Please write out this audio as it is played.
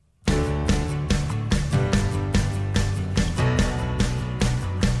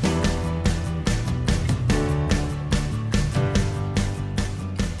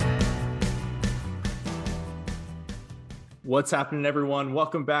What's happening, everyone?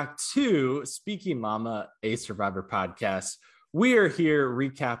 Welcome back to Speaking Mama, a Survivor podcast. We are here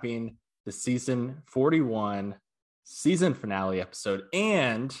recapping the season 41 season finale episode,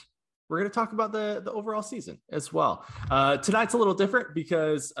 and we're going to talk about the overall season as well. Tonight's a little different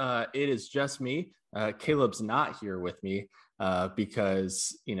because it is just me. Caleb's not here with me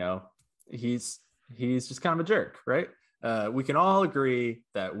because, you know, he's just kind of a jerk, right? We can all agree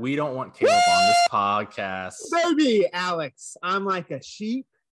that we don't want Caleb on this podcast. Baby, Alex, I'm like a sheep.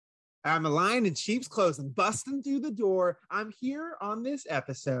 I'm a lion in sheep's clothing, busting through the door. I'm here on this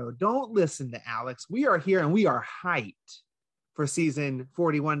episode. Don't listen to Alex. We are here and we are hyped for season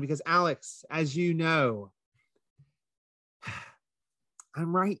 41 because, Alex, as you know,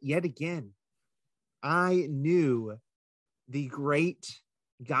 I'm right yet again. I knew the great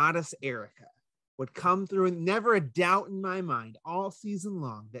goddess Erica would come through, and never a doubt in my mind all season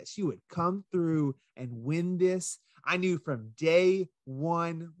long that she would come through and win this. I knew from day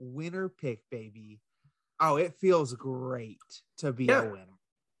one, winner pick, baby. Oh, it feels great to be a winner.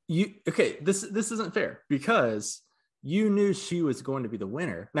 This isn't fair because you knew she was going to be the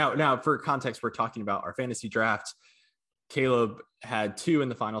winner. Now for context, we're talking about our fantasy draft. Caleb had 2 in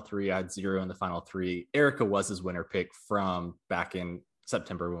the final 3. I had 0 in the final 3. Erica was his winner pick from back in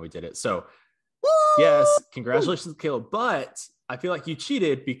September when we did it. So yes, congratulations, Caleb. But I feel like you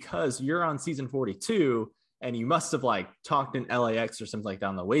cheated because you're on season 42 and you must have like talked in LAX or something like that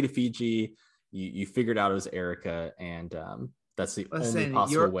on the way to Fiji. You figured out it was Erica, and that's the only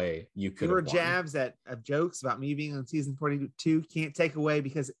possible way you could. Your jabs of jokes about me being on season 42 can't take away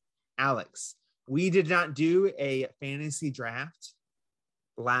because, Alex, we did not do a fantasy draft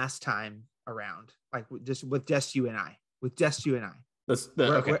last time around, like with just you and I.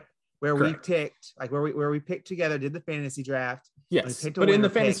 Where we picked, like where we picked together, did the fantasy draft. Yes, but in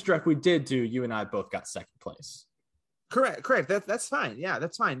the fantasy draft we did do, you and I both got second place. Correct. That's fine. Yeah,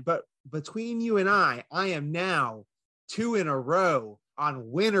 that's fine. But between you and I am now 2 in a row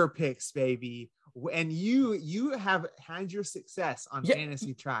on winner picks, baby. And you have had your success on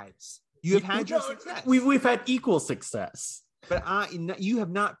fantasy tribes. You have had your success. We've had equal success. But you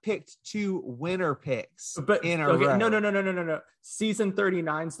have not picked 2 winner picks in a row. No. Season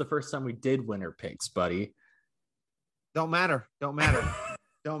 39 is the first time we did winner picks, buddy. Don't matter.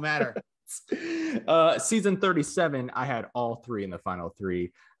 Season 37, I had all 3 in the final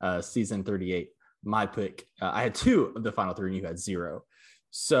 3. Season 38, my pick, I had 2 of the final 3, and you had 0.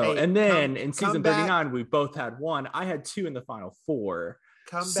 So, and then in season 39, we both had 1. I had 2 in the final 4.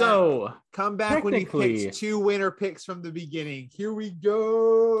 Come back when you picked 2 winner picks from the beginning. Here we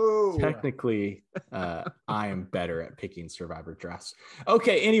go. Technically, I am better at picking Survivor drafts.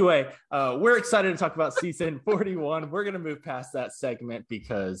 Okay, anyway, we're excited to talk about season 41. We're going to move past that segment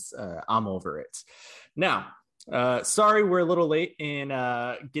because I'm over it. Now, sorry we're a little late in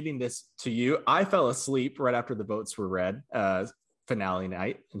getting this to you. I fell asleep right after the votes were read, finale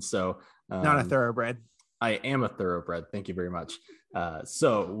night. And so... not a thoroughbred. I am a thoroughbred. Thank you very much.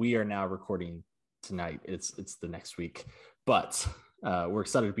 So we are now recording tonight. It's the next week, but we're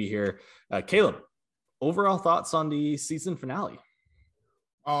excited to be here. Caleb, overall thoughts on the season finale?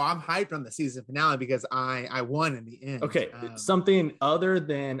 Oh, I'm hyped on the season finale because I won in the end. Okay, something other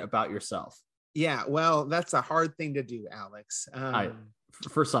than about yourself. Yeah, well, that's a hard thing to do, Alex.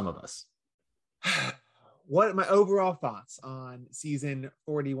 For some of us. What are my overall thoughts on season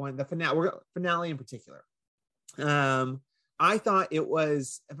 41, the finale in particular? I thought it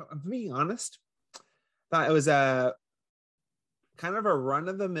was, if I'm being honest, thought it was a kind of a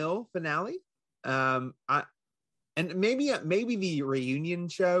run-of-the-mill finale. And maybe the reunion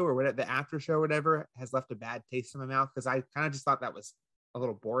show or whatever, the after show, or whatever, has left a bad taste in my mouth because I kind of just thought that was a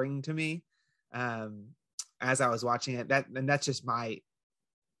little boring to me as I was watching it. That's just my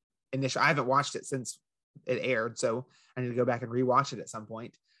initial. I haven't watched it since it aired, so I need to go back and rewatch it at some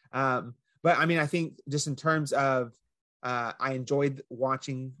point. But I mean, I think just in terms of, I enjoyed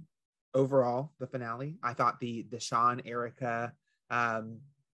watching overall the finale. I thought the Deshawn Erica kind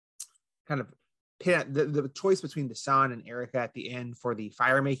of the choice between Deshawn and Erica at the end for the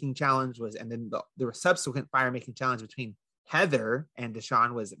fire making challenge was, and then the subsequent fire making challenge between Heather and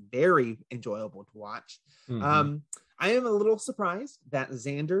Deshawn was very enjoyable to watch. Mm-hmm. I am a little surprised that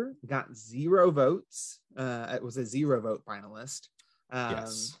Xander got 0 votes. It was a 0 vote finalist.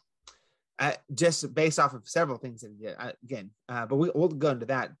 Yes. Just based off of several things that he did again, but we'll go into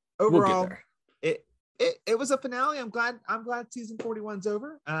that. Overall, it was a finale. I'm glad season 41's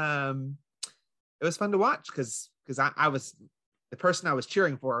over. It was fun to watch because I was the person I was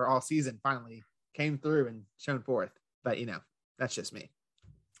cheering for all season finally came through and shown forth. But that's just me.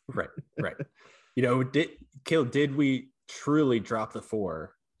 Right. Caleb, did we truly drop the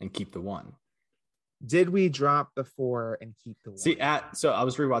 4 and keep the 1. Did we drop the 4 and keep the 1? See, so I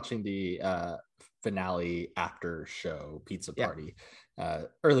was rewatching the finale after show pizza party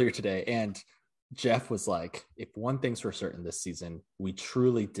earlier today, and Jeff was like, if one thing's for certain this season, we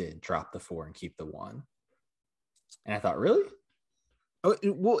truly did drop the 4 and keep the 1. And I thought, really? Oh,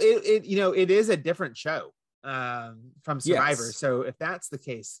 well, it is a different show from Survivor. Yes. So if that's the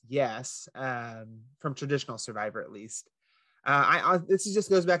case, yes, from traditional Survivor at least. This just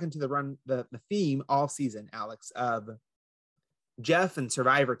goes back into the theme all season, Alex, of Jeff and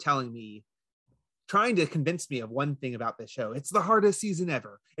Survivor trying to convince me of one thing about this show. It's the hardest season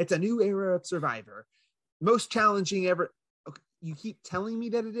ever. It's a new era of Survivor. Most challenging ever. Okay, you keep telling me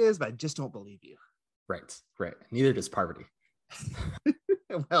that it is, but I just don't believe you. Right. Neither does Parvati.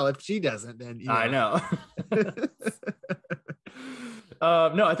 Well, if she doesn't, then I know.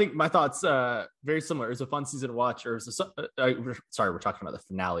 No, I think my thoughts very similar. It was a fun season to watch. Or it was we're talking about the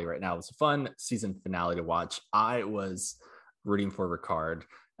finale right now. It was a fun season finale to watch. I was rooting for Ricard,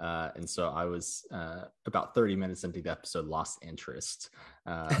 and so I was about 30 minutes into the episode, lost interest.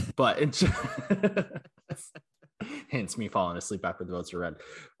 But it hence me falling asleep after the votes are read.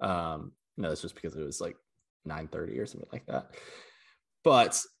 No, it's just because it was like 9:30 or something like that.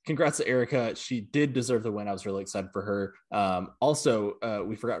 But congrats to Erica. She did deserve the win. I was really excited for her. Also,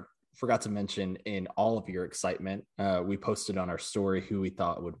 we forgot to mention, in all of your excitement, we posted on our story who we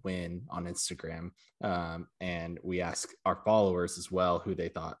thought would win on Instagram. And we asked our followers as well who they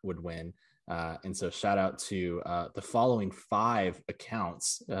thought would win. And so shout out to the following 5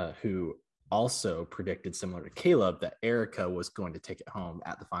 accounts who also predicted, similar to Caleb, that Erica was going to take it home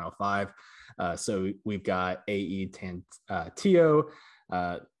at the final 5. So we've got AE Tio,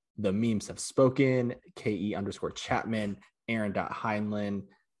 the memes have spoken, KE_Chapman, Aaron.Heinlein,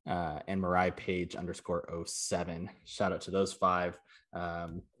 and Mariah Page _07. Shout out to those 5.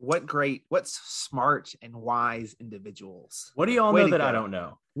 What smart and wise individuals. What do y'all know that I don't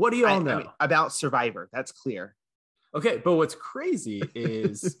know? What do y'all know? I mean, about Survivor? That's clear. Okay, but what's crazy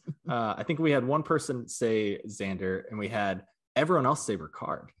is I think we had one person say Xander, and we had everyone else say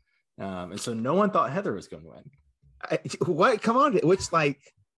Ricard. And so no one thought Heather was going to win. What? Come on. Which,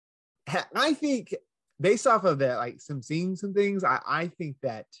 I think based off of that, some things, I think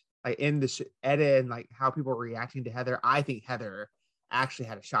that in the edit and how people are reacting to Heather, I think Heather actually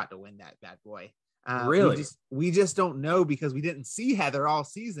had a shot to win that bad boy. Really? We just don't know because we didn't see Heather all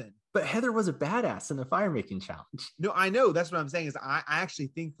season. But Heather was a badass in the fire making challenge. No, I know. That's what I'm saying is I actually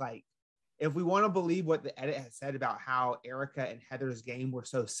think if we want to believe what the edit has said about how Erica and Heather's game were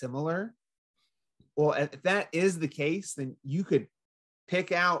so similar, well, if that is the case, then you could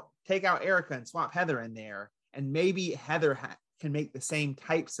take out Erica and swap Heather in there, and maybe Heather can make the same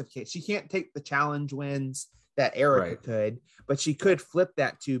types of case. She can't take the challenge wins that Erica could, but she could flip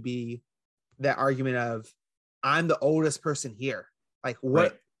that to be that argument of, I'm the oldest person here. What?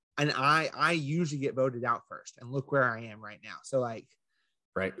 Right. And I usually get voted out first, and look where I am right now. So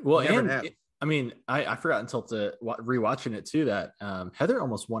right. Well, and I mean, I forgot until rewatching it too, that Heather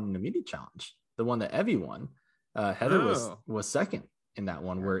almost won an immediate challenge. The one that Evie won. Heather was second in that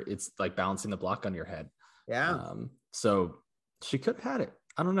one, where it's balancing the block on your head. Yeah. So she could have had it.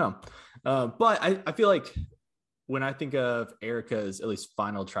 I don't know. But I feel like when I think of Erica's at least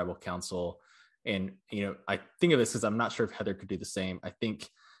final tribal council, and, I think of this because I'm not sure if Heather could do the same. I think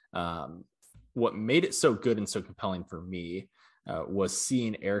what made it so good and so compelling for me was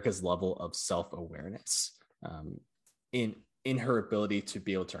seeing Erica's level of self-awareness in her ability to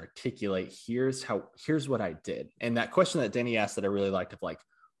be able to articulate, here's what I did. And that question that Danny asked that I really liked, of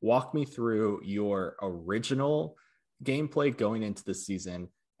walk me through your original gameplay going into the season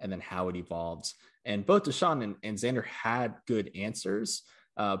and then how it evolved. And both Deshaun and Xander had good answers,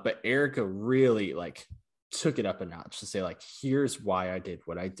 but Erica really took it up a notch to say here's why I did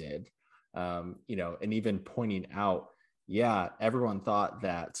what I did. And even pointing out, everyone thought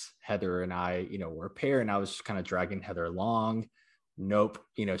that Heather and I, were a pair, and I was just kind of dragging Heather along. Nope.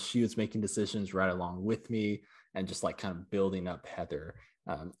 She was making decisions right along with me, and just kind of building up Heather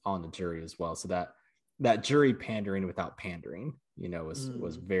on the jury as well. So that jury pandering without pandering,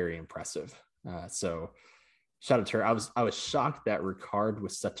 was very impressive. So shout out to her. I was shocked that Ricard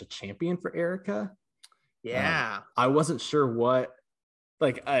was such a champion for Erica. Yeah. I wasn't sure what,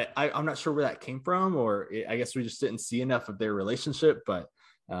 I'm not sure where that came from, or I guess we just didn't see enough of their relationship, but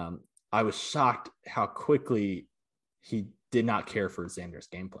I was shocked how quickly he did not care for Xander's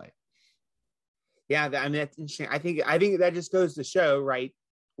gameplay. Yeah. I mean, that's interesting. I think that just goes to show, right?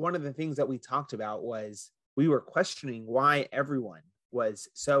 One of the things that we talked about was we were questioning why everyone was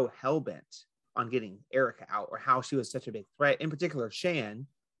so hell-bent on getting Erica out or how she was such a big threat, in particular Shan.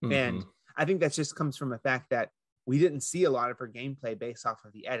 Mm-hmm. And I think that just comes from the fact that we didn't see a lot of her gameplay based off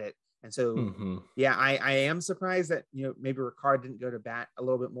of the edit. And so, Mm-hmm. yeah, I am surprised that, maybe Ricard didn't go to bat a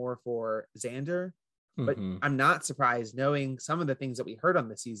little bit more for Xander, but Mm-hmm. I'm not surprised knowing some of the things that we heard on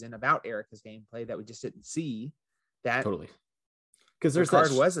the season about Erica's gameplay that we just didn't see, that Totally. Because there's Ricard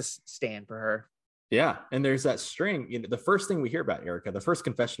that was a stand for her. Yeah. And there's that string. The first thing we hear about Erica, the first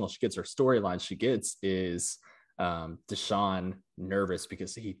confessional she gets, or storyline she gets, is Deshaun nervous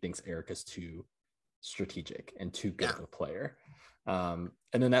because he thinks Erica's too strategic and too good of a player. And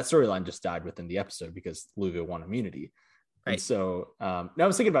then that storyline just died within the episode because Louisville won immunity. Right. And so now I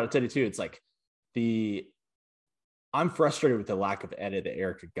was thinking about it today too. It's like I'm frustrated with the lack of edit that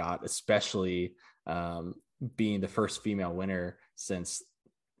Erica got, especially being the first female winner since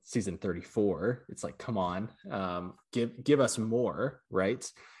season 34. It's like, come on, give us more, right?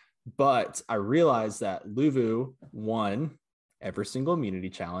 But I realized that Luvu won every single immunity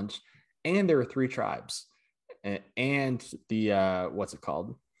challenge, and there were 3 tribes, and the what's it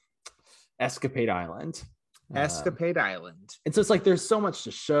called, Escapade Island. Island. And so it's like there's so much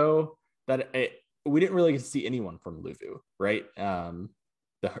to show that we didn't really get to see anyone from Luvu, right?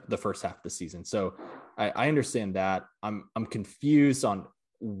 The first half of the season. So I understand that. I'm confused on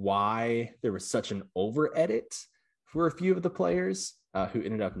why there was such an over edit for a few of the players who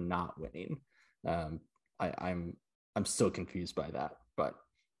ended up not winning. I'm still confused by that, but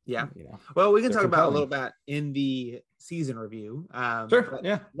yeah, well, we can talk about a little bit in the season review. Sure.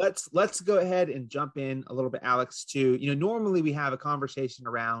 Yeah. Let's go ahead and jump in a little bit, Alex, to, normally we have a conversation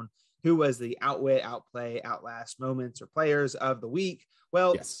around who was the outwit, outplay, outlast moments or players of the week.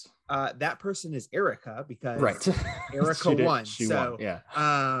 Well, yes. That person is Erica, because Erica won. She won.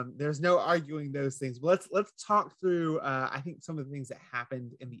 Yeah. There's no arguing those things. But let's talk through I think some of the things that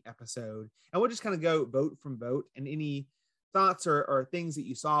happened in the episode, and we'll just kind of go vote from vote, and any thoughts or things that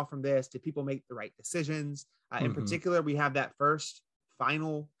you saw from this. Did people make the right decisions? In particular, we have that first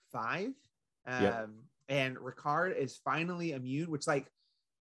final 5, and Ricard is finally immune, which, like,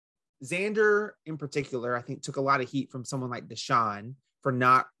 Xander in particular, I think took a lot of heat from someone like Deshaun for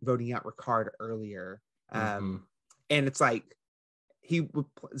not voting out Ricard earlier. And it's like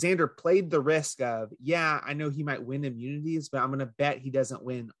Xander played the risk of, I know he might win immunities, but I'm going to bet he doesn't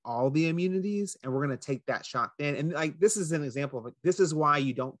win all the immunities, and we're going to take that shot then. And like, this is an example of, like, this is why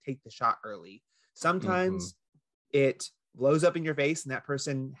you don't take the shot early. Sometimes it blows up in your face and that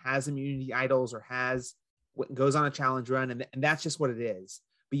person has immunity idols or goes on a challenge run. And that's just what it is.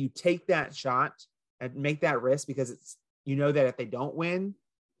 But you take that shot and make that risk because it's, that if they don't win,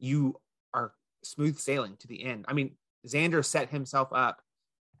 you are smooth sailing to the end. I mean, Xander set himself up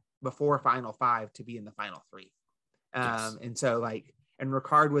before final 5 to be in the final 3. And so, and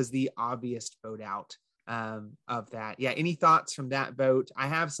Ricard was the obvious vote out of that. Yeah. Any thoughts from that vote? I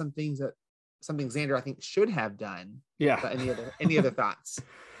have something Xander, I think, should have done. Yeah. But any other thoughts?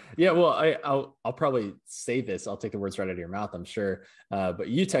 Yeah, well, I'll probably say this. I'll take the words right out of your mouth, I'm sure. But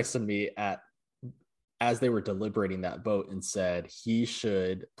you texted me as they were deliberating that vote and said he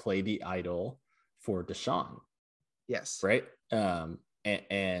should play the idol for Deshaun. Yes. Right.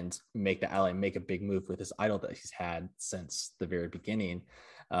 And make the ally make a big move with his idol that he's had since the very beginning.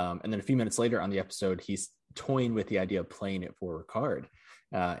 And then a few minutes later on the episode, he's toying with the idea of playing it for Ricard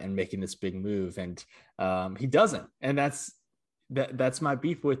and making this big move. And he doesn't. And that's my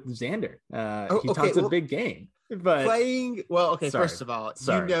beef with Xander. He talks a big game, but playing first of all,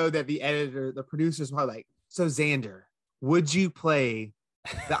 you know that the producers were like, so Xander, would you play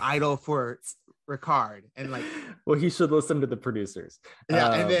the idol for Ricard? And like, well, he should listen to the producers.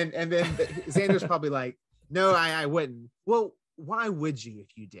 Yeah, and then Xander's probably like, no, I wouldn't. Well, why would you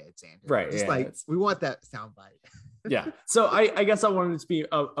if you did, Xander? Right. Just we want that soundbite. Yeah. So I guess I wanted it to be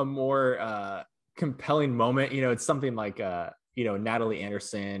a more compelling moment. It's something like Natalie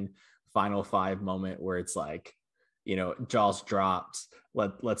Anderson final 5 moment where it's like, jaws dropped.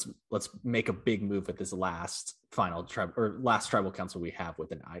 Let's make a big move with this last tribal council we have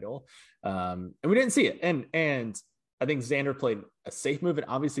with an idol. And we didn't see it. And I think Xander played a safe move and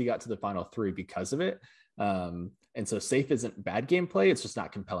obviously got to the final 3 because of it. And so safe isn't bad gameplay. It's just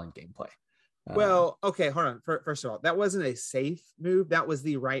not compelling gameplay. Well, okay, hold on. First of all, that wasn't a safe move. That was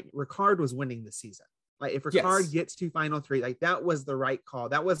the right. Ricard was winning the season. Like, if Ricard gets to final 3, like, that was the right call.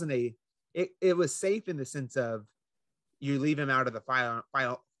 That wasn't it was safe in the sense of you leave him out of the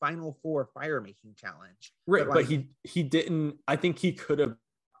final 4 fire making challenge. Right. But he didn't, I think he could have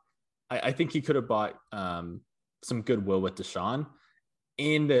bought some goodwill with Deshaun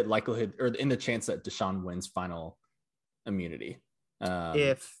in the likelihood or in the chance that Deshaun wins final immunity.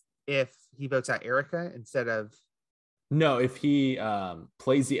 if he votes out Erica instead of. No, if he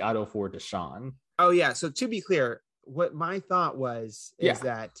plays the idol for Deshaun. Oh yeah. So to be clear, what my thought was is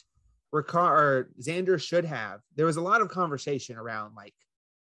that Ricard or Xander should have. There was a lot of conversation around like,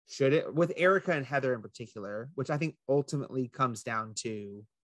 should it with Erica and Heather in particular, which I think ultimately comes down to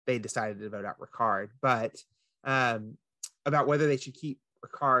they decided to vote out Ricard, but about whether they should keep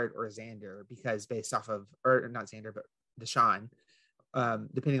Ricard or Xander because based off of, or not Xander, but Deshaun,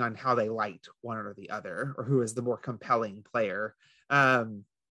 depending on how they liked one or the other, or who is the more compelling player. And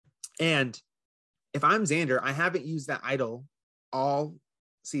if I'm Xander, I haven't used that idol all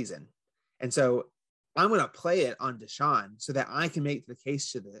season. And so I'm going to play it on Deshaun so that I can make the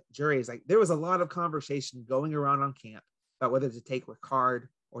case to the jury. Is like, there was a lot of conversation going around on camp about whether to take Ricard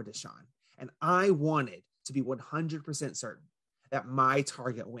or Deshaun. And I wanted to be 100% certain that my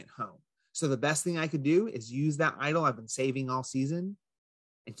target went home. So the best thing I could do is use that idol I've been saving all season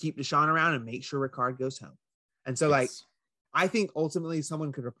and keep Deshaun around and make sure Ricard goes home. And so like, I think ultimately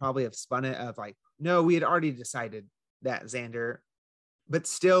someone could have probably have spun it of like, no, we had already decided that Xander, but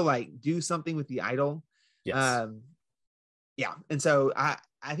still like do something with the idol. Yes. Yeah. And so I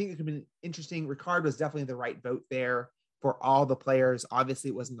think it could have been interesting. Ricard was definitely the right vote there for all the players. Obviously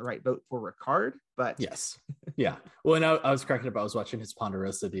it wasn't the right vote for Ricard, but yes. Yeah. Well, and I was cracking up. I was watching his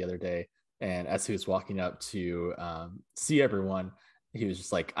Ponderosa the other day, and as he was walking up to see everyone, he was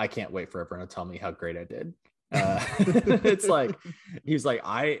just like, I can't wait for everyone to tell me how great I did. It's like, he was like,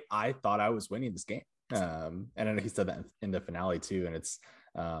 I thought I was winning this game. And I know he said that in the finale too. And it's,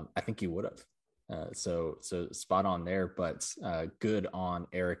 I think he would have. So spot on there, but good on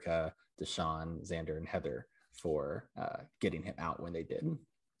Erica, Deshaun, Xander, and Heather for getting him out when they did.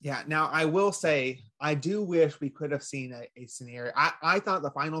 Yeah. Now I will say, I do wish we could have seen a scenario. I thought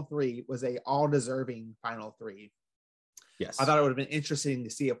the final three was a all deserving final three. Yes. I thought it would have been interesting to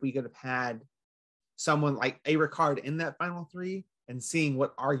see if we could have had someone like a Ricard in that final three and seeing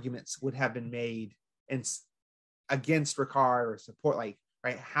what arguments would have been made and against Ricard or support, like,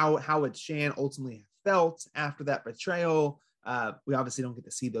 right. How would Shan ultimately have felt after that betrayal? We obviously don't get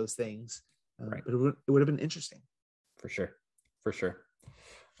to see those things, right. But it would have been interesting. For sure.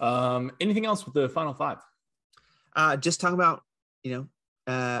 Anything else with the final five? Just talking about,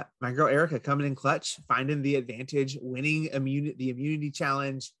 my girl Erica coming in clutch, finding the advantage, winning the immunity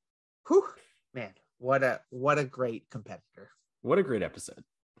challenge. Whew, man, what a great competitor. What a great episode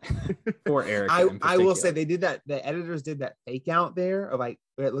for Erica. I will say they did that. The editors did that fake out there of like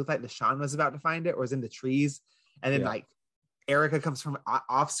where it looked like Deshaun was about to find it or was in the trees, and then like Erica comes from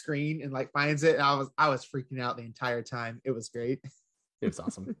off screen and like finds it. And I was freaking out the entire time. It was great. It was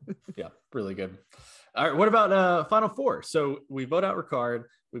awesome. Yeah, really good. All right, what about final four? So we vote out Ricard.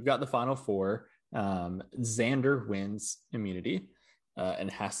 We've got the final four. Xander wins immunity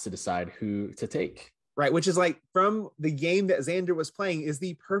and has to decide who to take. Right, which is like from the game that Xander was playing is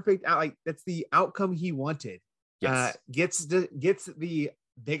the perfect like that's the outcome he wanted. Yes. Gets the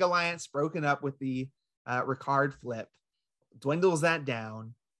big alliance broken up with the Ricard flip, dwindles that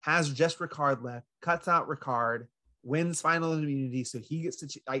down, has just Ricard left, cuts out Ricard, wins final immunity, so he gets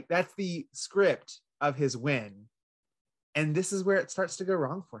to like that's the script of his win, and this is where it starts to go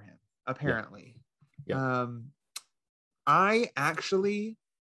wrong for him apparently. I actually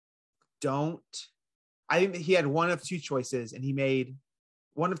don't. I think that he had one of two choices, and he made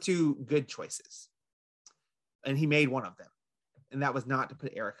one of two good choices, and he made one of them, and that was not to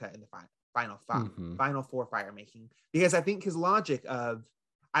put Erica in the final four fire making, because I think his logic of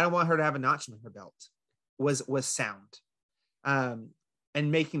I don't want her to have a notch in her belt was sound, and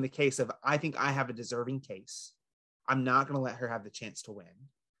making the case of I think I have a deserving case. I'm not going to let her have the chance to win,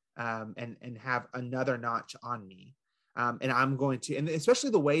 and have another notch on me, and I'm going to, and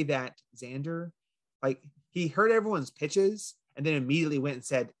especially the way that Xander. Like he heard everyone's pitches and then immediately went and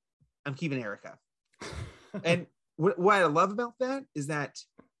said, I'm keeping Erica. And what I love about that is that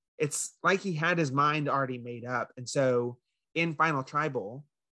it's like he had his mind already made up. And so in Final Tribal,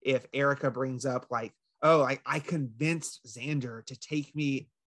 if Erica brings up like, oh, I convinced Xander to take me,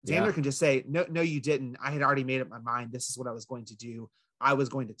 Xander can just say, no, you didn't. I had already made up my mind. This is what I was going to do. I was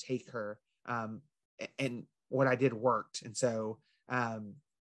going to take her. And what I did worked. And so,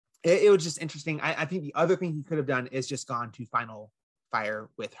 it was just interesting. I think the other thing he could have done is just gone to final fire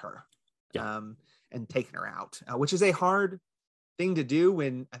with her, and taken her out, which is a hard thing to do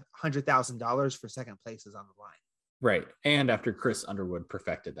when $100,000 for second place is on the line. Right. And after Chris Underwood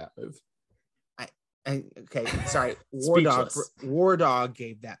perfected that move. Okay. Sorry. War Dog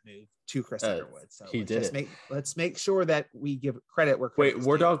gave that move to Chris Underwood. So he did. Let's make sure that we give credit where credit. Wait,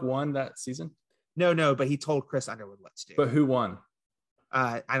 War Dog won that season? No, but he told Chris Underwood what to do. But who won?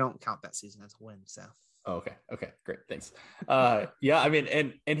 I don't count that season as a win. So. Oh, okay, great, thanks. Yeah, I mean,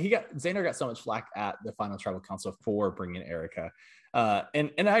 and Xander got so much flack at the final tribal council for bringing Erica,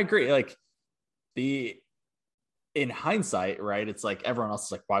 and I agree. Like in hindsight, right? It's like everyone else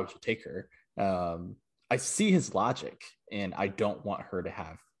is like, why would you take her? I see his logic, and I don't want her to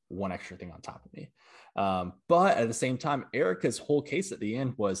have one extra thing on top of me. But at the same time, Erica's whole case at the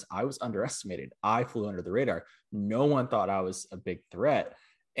end was I was underestimated. I flew under the radar. No one thought I was a big threat.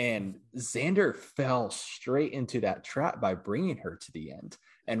 And Xander fell straight into that trap by bringing her to the end.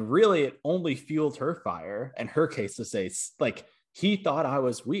 And really, it only fueled her fire and her case to say, like, he thought I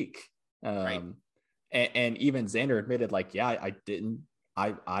was weak. Right. And even Xander admitted, like, yeah, I didn't.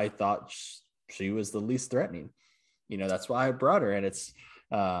 I thought she was the least threatening. That's why I brought her. And it's,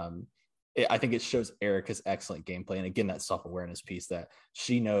 I think it shows Erica's excellent gameplay. And again, that self-awareness piece that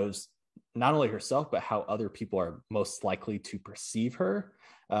she knows not only herself, but how other people are most likely to perceive her.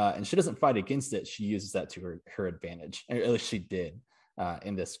 And she doesn't fight against it. She uses that to her advantage. At least she did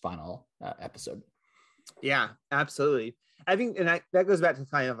in this final episode. Yeah, absolutely. I think, and that goes back to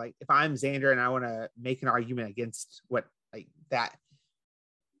kind of like, if I'm Xander and I want to make an argument against what like that,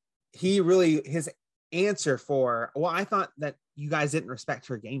 his answer for, well, I thought that you guys didn't respect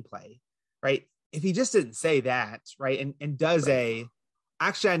her gameplay, right? If he just didn't say that, right, and does right.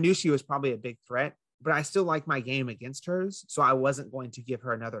 Actually, I knew she was probably a big threat, but I still like my game against hers, so I wasn't going to give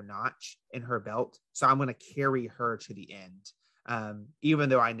her another notch in her belt. So I'm going to carry her to the end, even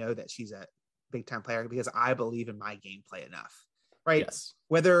though I know that she's a big time player, because I believe in my gameplay enough, right? Yes.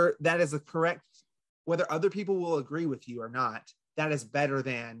 Whether that is whether other people will agree with you or not, that is better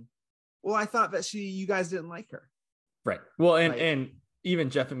than, well, I thought that you guys didn't like her. Right. Well, and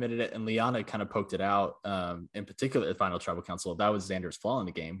even Jeff admitted it, and Liana kind of poked it out. In particular, the final tribal council, that was Xander's flaw in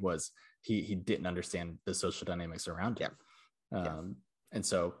the game, was he didn't understand the social dynamics around him. Yeah. And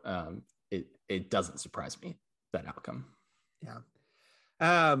so it doesn't surprise me, that outcome.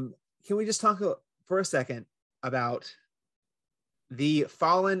 Yeah. Can we just talk for a second about the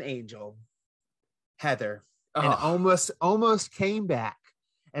fallen angel, Heather, and almost came back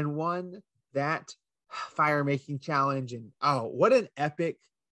and won that fire making challenge? And what an epic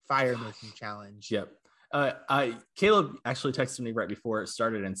fire making challenge. Yep. Caleb actually texted me right before it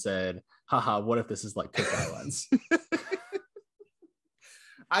started and said, haha, what if this is like Cook Islands?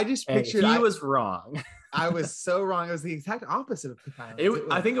 I just pictured he was wrong. I was so wrong. It was the exact opposite of Cook Islands.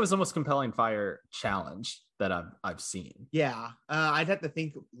 I think it was the most compelling fire challenge that I've seen. Yeah. I'd have to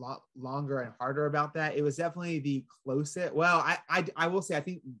think longer and harder about that. It was definitely the closest. Well, I will say, I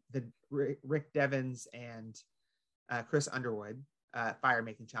think the Rick Devens and Chris Underwood fire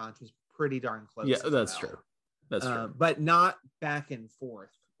making challenge was pretty darn close. Yeah, that's true. That's true. But not back and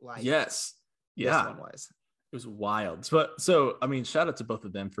forth like yes. Yeah. This one was. It was wild. But so, I mean, shout out to both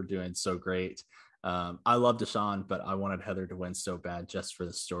of them for doing so great. I love Deshawn, but I wanted Heather to win so bad just for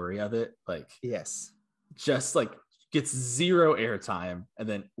the story of it. Like, yes, just like gets zero airtime and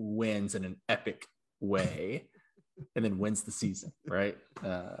then wins in an epic way and then wins the season. Right.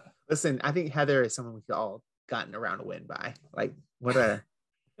 Listen, I think Heather is someone we could all gotten around to win by. Like, what a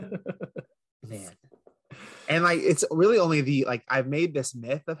man. And like, it's really only I've made this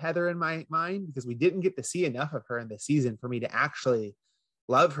myth of Heather in my mind because we didn't get to see enough of her in the season for me to actually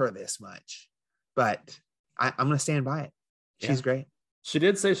love her this much. But I'm going to stand by it. She's great. She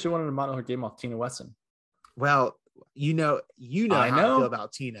did say she wanted to model her game off Tina Wesson. Well, you know how I feel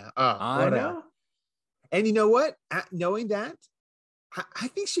about Tina. I know. And you know what? Knowing that, I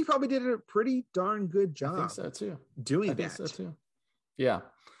think she probably did a pretty darn good job. I think so too. Doing I that. think so too. Yeah.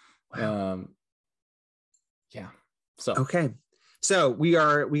 Wow. Yeah. So okay. So we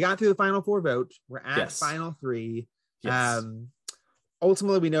got through the final four vote. We're at final three. Yes.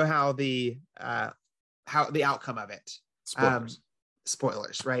 Ultimately, we know how the outcome of it.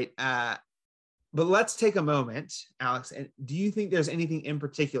 Spoilers, right? But let's take a moment, Alex. And do you think there's anything in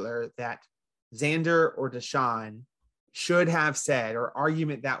particular that Xander or Deshawn should have said, or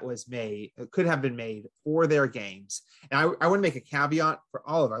argument that was made, could have been made for their games? And I want to make a caveat for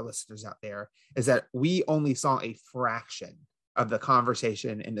all of our listeners out there, is that we only saw a fraction of the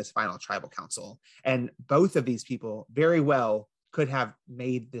conversation in this final tribal council. And both of these people very well could have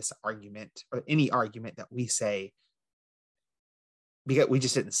made this argument, or any argument that we say, because we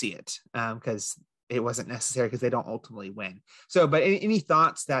just didn't see it, because it wasn't necessary, because they don't ultimately win. So, but any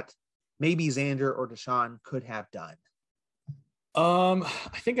thoughts that maybe Xander or Deshawn could have done? I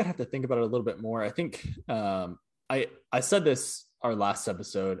think I'd have to think about it a little bit more. I think I said this our last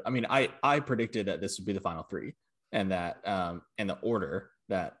episode. I mean, I predicted that this would be the final three, and that in the order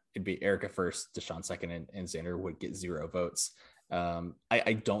that it'd be Erica first, Deshawn second, and Xander would get 0 votes.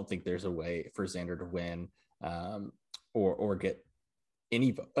 I don't think there's a way for Xander to win or get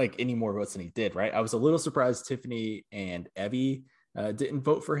any more votes than he did. Right. I was a little surprised Tiffany and Evie didn't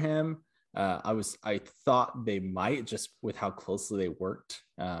vote for him. I thought they might, just with how closely they worked,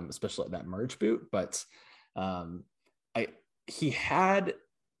 especially at that merge boot, but he had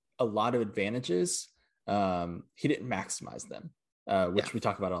a lot of advantages. He didn't maximize them, which we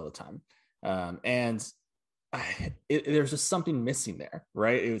talk about all the time. There's just something missing there,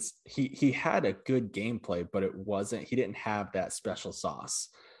 right? It was he had a good gameplay, but he didn't have that special sauce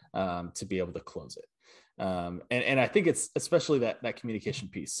to be able to close it. And I think it's especially that communication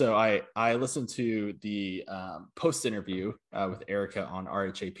piece. So I listened to the post interview with Erica on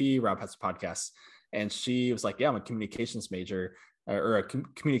RHAP, Rob Has a Podcast, and she was like, "Yeah, I'm a communications major or a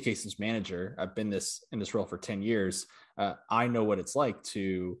communications manager. I've been in this role for 10 years. I know what it's like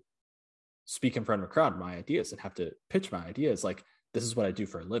to speak in front of a crowd, my ideas, and have to pitch my ideas. Like, this is what I do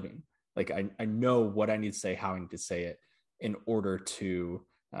for a living. Like, I know what I need to say, how I need to say it in order to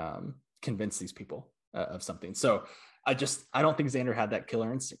convince these people of something." So I don't think Xander had that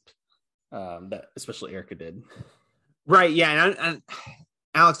killer instinct that especially Erica did. Right. Yeah. And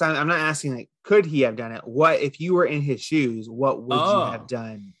Alex, I'm not asking, like, could he have done it? What, if you were in his shoes, what would you have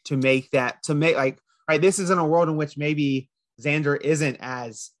done to make right, this isn't a world in which maybe Xander isn't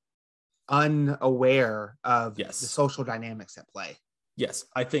as unaware of the social dynamics at play. Yes.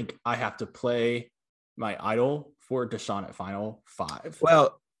 I think I have to play my idol for Deshaun at final 5.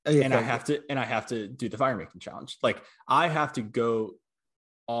 Well, and I have to do the fire making challenge. Like, I have to go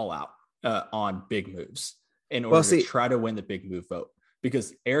all out on big moves in order to try to win the big move vote,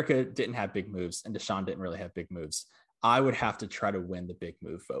 because Erica didn't have big moves and Deshaun didn't really have big moves. I would have to try to win the big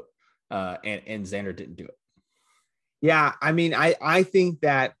move vote. And Xander didn't do it. Yeah. I mean, I think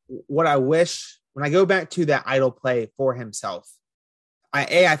that what I wish, when I go back to that idol play for himself,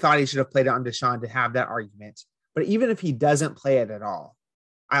 I thought he should have played it on Deshaun to have that argument. But even if he doesn't play it at all,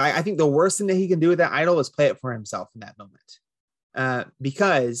 I think the worst thing that he can do with that idol is play it for himself in that moment.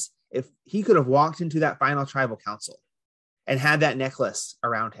 Because if he could have walked into that final tribal council and had that necklace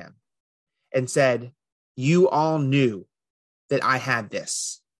around him and said, "You all knew that I had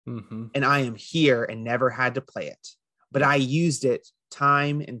this, and I am here and never had to play it, but I used it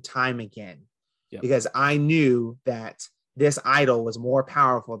time and time again because I knew that this idol was more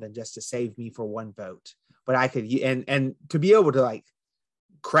powerful than just to save me for one vote." But I could, and to be able to like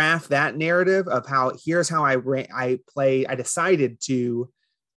craft that narrative of how, here's how I decided to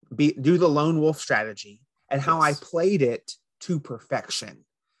do the lone wolf strategy and how I played it to perfection.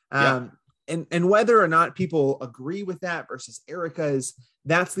 And whether or not people agree with that versus Erica's,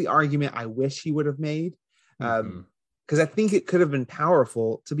 that's the argument I wish he would have made. Because I think it could have been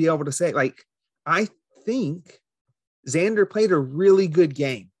powerful to be able to say, like, I think Xander played a really good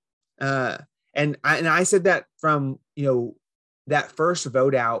game. And I said that from, that first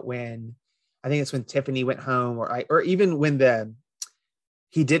vote out, when I think it's when Tiffany went home, or even when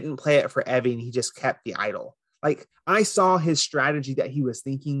he didn't play it for Evie and he just kept the idol. Like, I saw his strategy that he was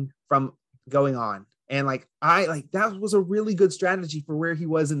thinking from going on. And that was a really good strategy for where he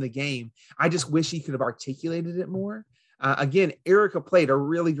was in the game. I just wish he could have articulated it more. Again, Erica played a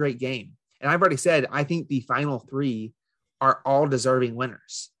really great game. And I've already said, I think the final 3 are all deserving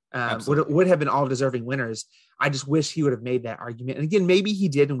winners. Would have been all deserving winners. I just wish he would have made that argument. And again, maybe he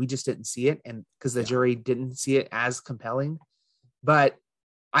did, and we just didn't see it, and because the jury didn't see it as compelling. But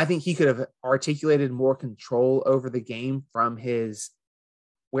I think he could have articulated more control over the game from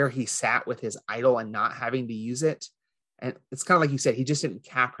where he sat with his idol and not having to use it. And it's kind of like you said, he just didn't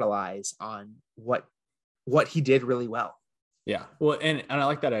capitalize on what he did really well. Yeah. Well, and I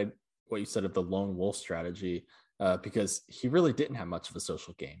like that what you said of the lone wolf strategy, because he really didn't have much of a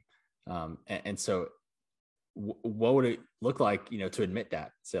social game. And so what would it look like, to admit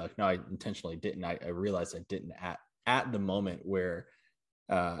that? Say, like, no, I intentionally didn't. I realized I didn't at the moment where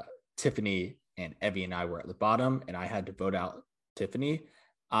Tiffany and Evie and I were at the bottom and I had to vote out Tiffany.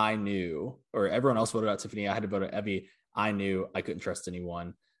 I knew, or everyone else voted out Tiffany, I had to vote out Evie. I knew I couldn't trust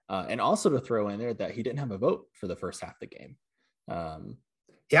anyone. And also to throw in there that he didn't have a vote for the first half of the game.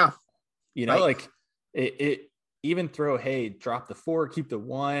 Like it even throw, hey, drop the 4, keep the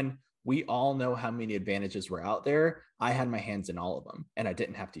 1. We all know how many advantages were out there. I had my hands in all of them and I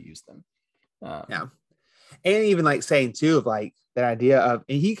didn't have to use them. And even like saying too, of like that idea of,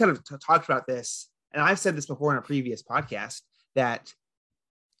 and he kind of talked about this, and I've said this before in a previous podcast, that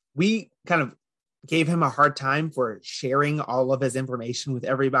we kind of gave him a hard time for sharing all of his information with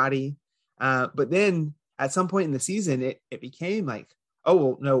everybody. But then at some point in the season, it became like, oh,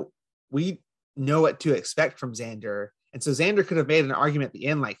 well, no, we know what to expect from Xander. And so Xander could have made an argument at the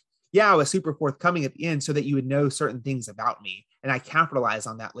end, like, yeah, I was super forthcoming at the end so that you would know certain things about me. And I capitalize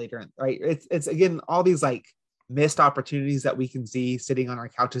on that later. Right. It's again, all these like missed opportunities that we can see sitting on our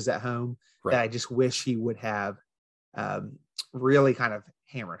couches at home that I just wish he would have really kind of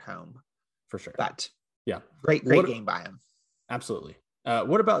hammered home. For sure. But yeah, great game by him. Absolutely.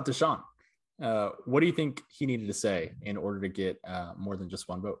 What about Deshaun? What do you think he needed to say in order to get more than just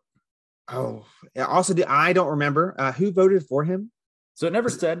one vote? Oh, also, I don't remember who voted for him. So it never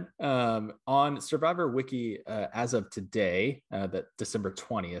said on Survivor Wiki as of today, that December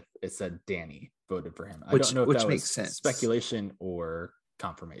 20th, it said Danny voted for him. I don't know if that was sense. Speculation or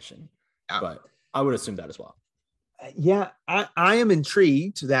confirmation, but I would assume that as well. Yeah, I am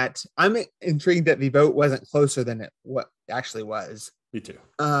intrigued that the vote wasn't closer than what actually was. Me too.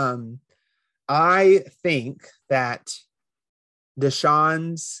 I think that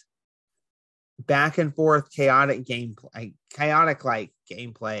Deshaun's back and forth chaotic gameplay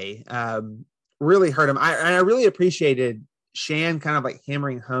really hurt him. I really appreciated Shan kind of like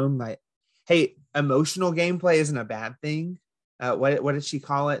hammering home like, hey, emotional gameplay isn't a bad thing. What did she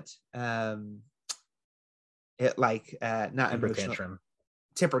call it? It like not temper emotional tantrum.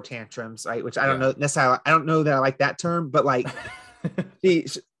 Temper tantrums, right? Which I don't know necessarily. I don't know that I like that term, but like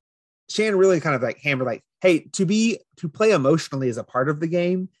Shan really kind of like hammered like, hey, to play emotionally is a part of the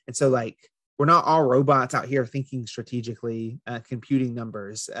game, and so like we're not all robots out here thinking strategically, computing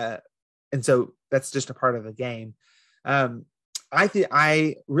numbers, and so that's just a part of the game.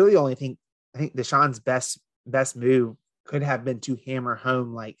 I really think Deshaun's best move could have been to hammer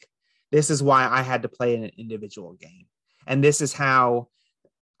home like, this is why I had to play in an individual game, and this is how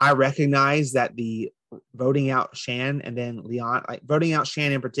I recognize that the voting out Shan and then Leon, like voting out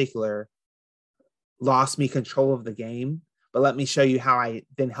Shan in particular, lost me control of the game. But let me show you how I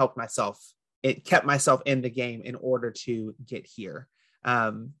then helped myself. It kept myself in the game in order to get here.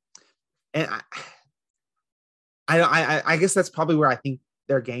 And I guess that's probably where I think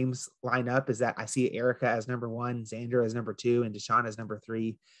their games line up, is that I see Erica as number 1, Xander as number 2, and Deshaun as number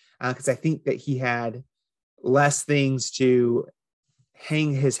 3. Because I think that he had less things to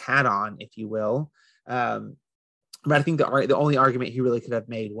hang his hat on, if you will. But I think the only argument he really could have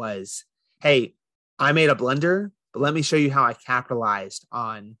made was, hey, I made a blunder, but let me show you how I capitalized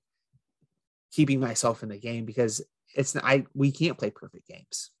on keeping myself in the game, because we can't play perfect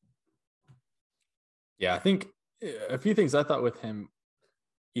games. Yeah, I think a few things I thought with him,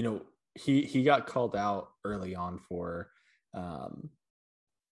 he got called out early on for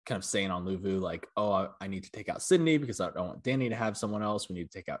kind of saying on Luvu, like, oh, I need to take out Sydney because I don't want Danny to have someone else. We need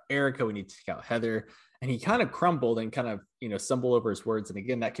to take out Erica. We need to take out Heather. And he kind of crumbled and kind of, stumbled over his words. And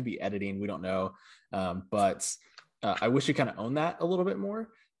again, that could be editing. We don't know. But I wish he kind of owned that a little bit more.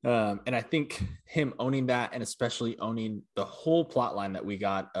 And I think him owning that, and especially owning the whole plot line that we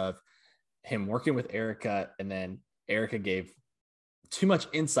got of him working with Erica, and then Erica gave too much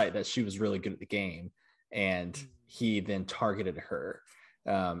insight that she was really good at the game, and he then targeted her,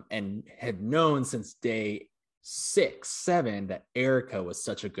 and had known since day 6, 7 that Erica was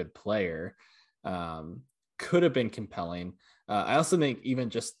such a good player. Could have been compelling. I also think even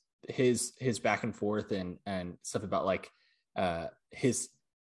just his back and forth and stuff about like his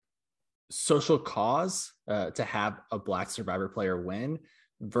social cause to have a Black Survivor player win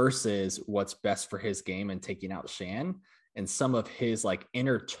versus what's best for his game and taking out Shan, and some of his like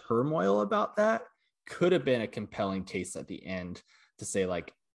inner turmoil about that could have been a compelling case at the end to say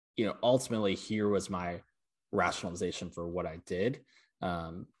like, ultimately here was my rationalization for what I did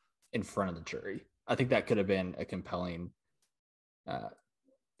in front of the jury. I think that could have been a compelling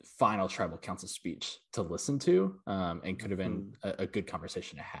final tribal council speech to listen to, and could have been a good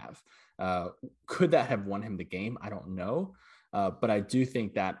conversation to have. Could that have won him the game? I don't know. But I do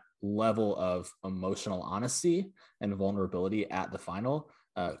think that level of emotional honesty and vulnerability at the final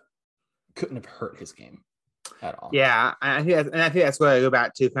couldn't have hurt his game at all. Yeah, I think that's what I go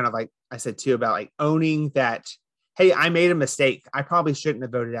back to, kind of like I said too, about like owning that, hey, I made a mistake. I probably shouldn't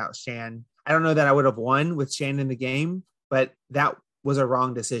have voted out Shan. I don't know that I would have won with Shan in the game, but that was a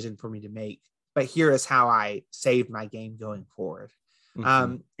wrong decision for me to make. But here is how I saved my game going forward. Mm-hmm.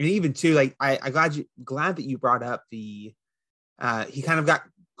 And even too, like I'm glad that you brought up the he kind of got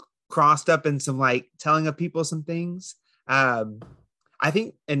crossed up in some like telling of people some things. I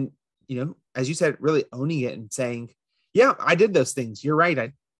think, and as you said, really owning it and saying, yeah, I did those things. You're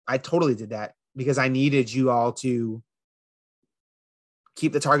right. I totally did that because I needed you all to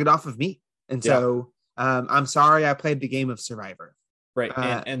keep the target off of me. And so I'm sorry I played the game of Survivor. Right.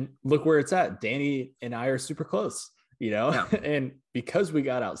 And look where it's at. Danny and I are super close, and because we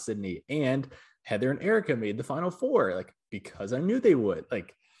got out Sydney and Heather and Erica made the final four, like, because I knew they would.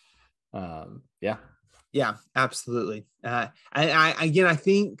 Like, yeah, absolutely. I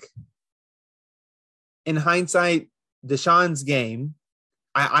think in hindsight, Deshaun's game,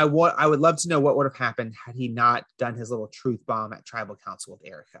 I would love to know what would have happened had he not done his little truth bomb at tribal council with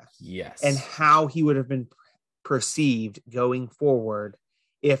Erica. Yes. And how he would have been perceived going forward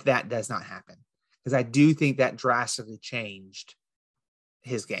if that does not happen. Because I do think that drastically changed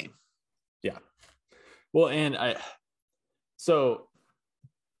his game. Yeah. Well, so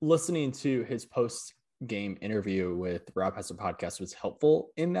listening to his post-game interview with Rob Has a Podcast was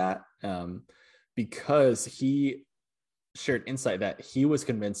helpful in that, because he shared insight that he was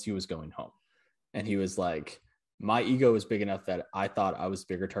convinced he was going home. And he was like, my ego was big enough that I thought I was a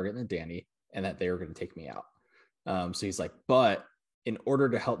bigger target than Danny and that they were going to take me out. So he's like, but in order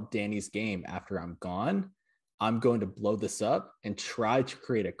to help Danny's game after I'm gone, I'm going to blow this up and try to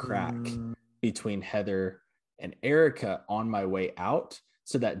create a crack between Heather and Erica on my way out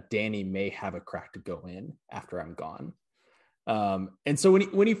so that Danny may have a crack to go in after I'm gone. And so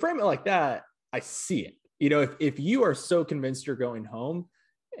when he framed it like that, I see it. You know, if you are so convinced you're going home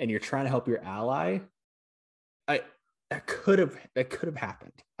and you're trying to help your ally, that could have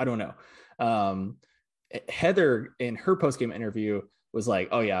happened. I don't know. Heather in her post-game interview was like,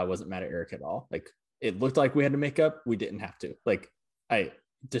 oh yeah, I wasn't mad at Eric at all. Like, it looked like we had to make up. We didn't have to. Like,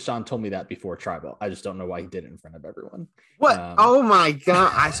 Deshaun told me that before tribal. I just don't know why he did it in front of everyone. What? Oh my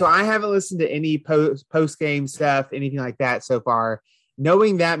God. So I haven't listened to any post-game stuff, anything like that so far.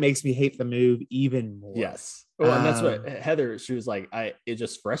 Knowing that makes me hate the move even more. Yes. Well, and that's what Heather, she was like, it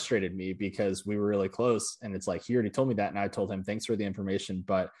just frustrated me because we were really close. And it's like, he already told me that. And I told him, thanks for the information,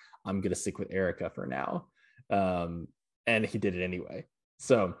 but I'm going to stick with Erica for now. And he did it anyway.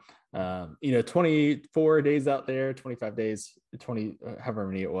 So, 24 days out there, 25 days, 20, however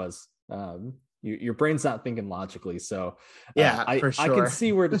many it was, your brain's not thinking logically. So for sure. I can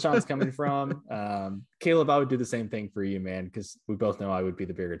see where Deshaun's coming from. Caleb, I would do the same thing for you, man, because we both know I would be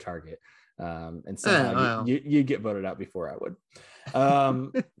the bigger target. And somehow you get voted out before I would.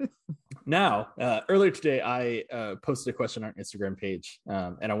 Now, earlier today, I posted a question on our Instagram page,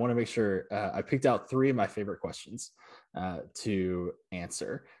 and I want to make sure I picked out 3 of my favorite questions to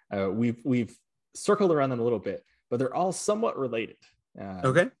answer. We've circled around them a little bit, but they're all somewhat related.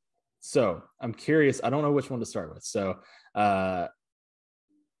 Okay. So I'm curious. I don't know which one to start with. So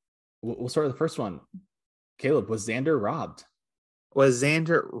we'll start with the first one. Caleb, was Xander robbed? Was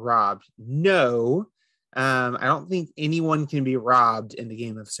Xander robbed? No. I don't think anyone can be robbed in the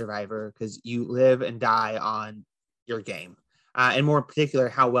game of Survivor because you live and die on your game. And more in particular,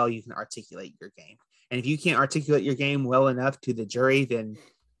 how well you can articulate your game. And if you can't articulate your game well enough to the jury, then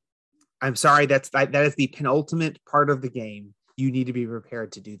I'm sorry, that is the penultimate part of the game. You need to be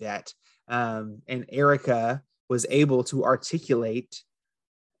prepared to do that. And Erica was able to articulate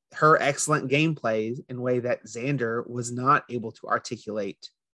her excellent gameplay in a way that Xander was not able to articulate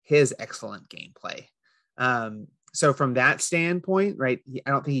his excellent gameplay. So from that standpoint, right,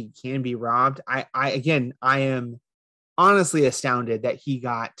 I don't think he can be robbed. I am honestly astounded that he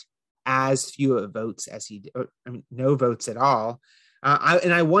got as few votes as he did. I mean, no votes at all.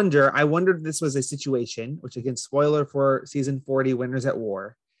 I wonder if this was a situation, which again, spoiler for season 40, Winners at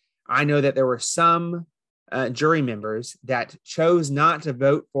War. I know that there were some jury members that chose not to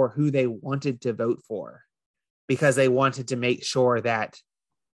vote for who they wanted to vote for because they wanted to make sure that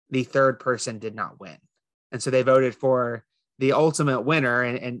the third person did not win. And so they voted for the ultimate winner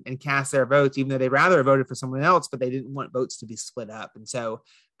and cast their votes, even though they rather voted for someone else, but they didn't want votes to be split up. And so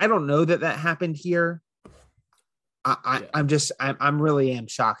I don't know that happened here. I'm really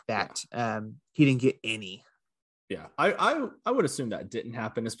shocked that he didn't get any. Yeah, I would assume that didn't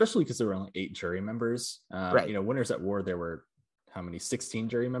happen, especially because there were only 8 jury members. Right. Winners at War, there were how many? 16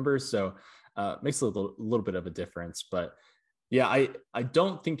 jury members. So makes a little bit of a difference. But yeah, I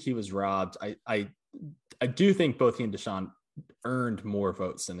don't think he was robbed. I do think both he and Deshaun earned more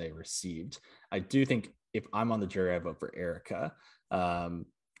votes than they received. I do think if I'm on the jury, I vote for Erica. And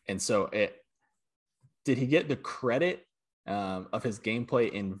so did he get the credit of his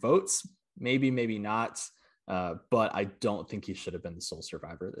gameplay in votes? Maybe, maybe not. But I don't think he should have been the sole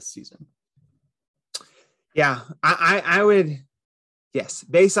survivor this season. Yeah, I would. Yes,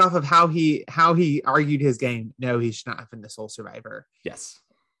 based off of how he argued his game, no, he should not have been the sole survivor. Yes.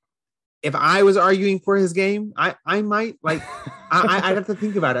 If I was arguing for his game, I might like. I'd have to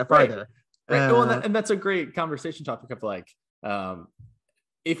think about it further. Right. Well, and that's a great conversation topic of like,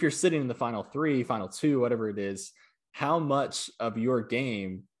 if you're sitting in the final 3, final 2, whatever it is, how much of your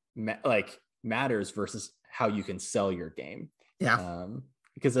game matters versus how you can sell your game. Yeah.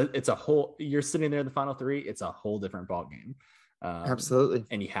 because you're sitting there in the final three. It's a whole different ball game. Absolutely.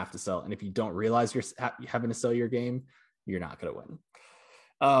 And you have to sell. And if you don't realize you're having to sell your game, you're not going to win.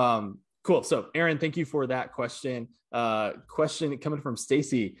 Cool. So Aaron, thank you for that question. Question coming from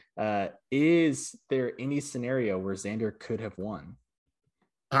Stacy. Is there any scenario where Xander could have won?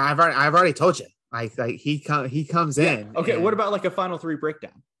 I've already told you. He comes in. Okay. What about like a final three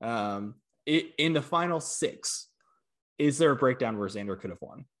breakdown? In the final six, is there a breakdown where Xander could have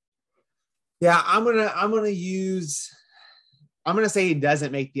won? Yeah, I'm gonna say he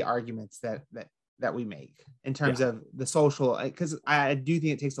doesn't make the arguments that we make in terms of the social, because I do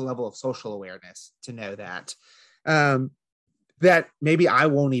think it takes a level of social awareness to know that that maybe I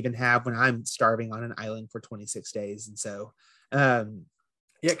won't even have when I'm starving on an island for 26 days. And so yeah,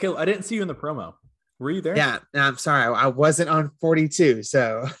 Caleb, I didn't see you in the promo. Were you there? Yeah, I'm sorry, I wasn't on 42.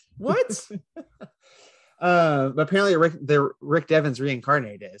 So what? But apparently Rick Devens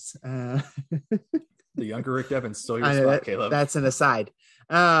reincarnate is the younger Rick Devens stole your spot, Caleb. That's an aside.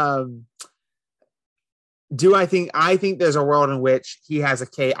 I think there's a world in which he has a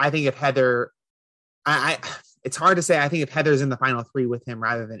case. I think if Heather, it's hard to say. I think if Heather's in the final three with him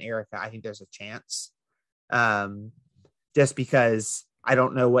rather than Erica, I think there's a chance. Just because I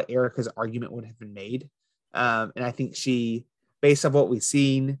don't know what Erica's argument would have been made. And I think she, based on what we've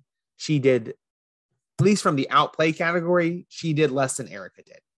seen, she did, at least from the outplay category, she did less than Erica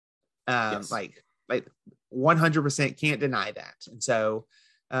did. Yes. Like 100% can't deny that. And so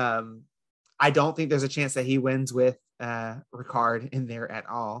I don't think there's a chance that he wins with Ricard in there at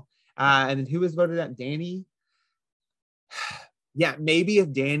all. And who was voted out? Danny? Yeah, maybe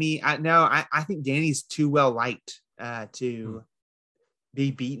if Danny, I think Danny's too well liked to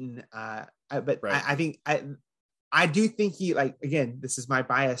be beaten. But right. I do think he, like, again, this is my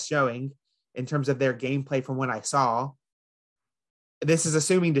bias showing in terms of their gameplay from what I saw. This is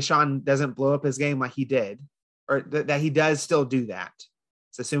assuming Deshaun doesn't blow up his game like he did, or that he does still do that.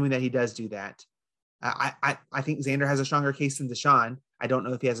 It's assuming that he does do that. I think Xander has a stronger case than Deshaun. I don't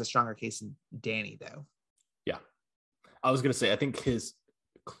know if he has a stronger case than Danny, though. Yeah. I was going to say, I think his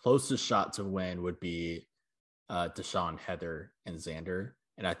closest shot to win would be Deshaun, Heather, and Xander.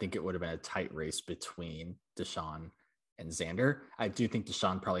 And I think it would have been a tight race between Deshaun and Xander. I do think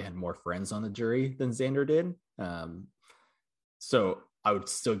Deshaun probably had more friends on the jury than Xander did. So I would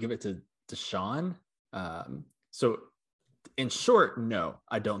still give it to Deshaun. So in short, no,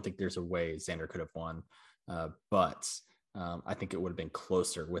 I don't think there's a way Xander could have won. But I think it would have been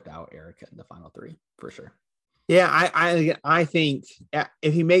closer without Erica in the final three for sure. Yeah, I think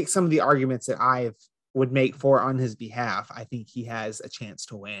if he makes some of the arguments that I would make for on his behalf, I think he has a chance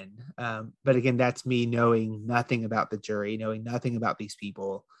to win. But again, that's me knowing nothing about the jury, knowing nothing about these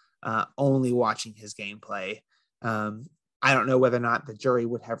people, only watching his gameplay. I don't know whether or not the jury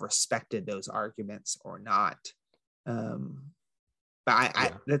would have respected those arguments or not. But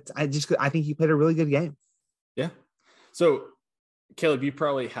I think he played a really good game. Yeah. So Caleb, you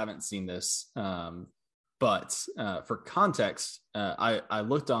probably haven't seen this, but for context, I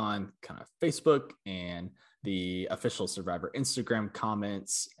looked on kind of Facebook and the official Survivor Instagram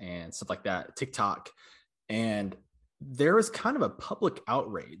comments and stuff like that, TikTok, and there was kind of a public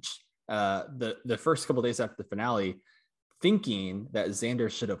outrage the first couple of days after the finale, thinking that Xander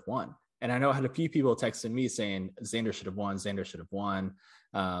should have won. And I know I had a few people texting me saying Xander should have won, Xander should have won.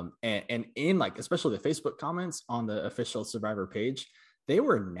 And in like, especially the Facebook comments on the official Survivor page, they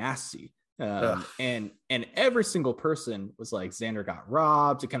were nasty. And every single person was like, Xander got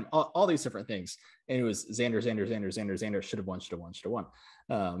robbed, kind of all these different things. And it was Xander should have won.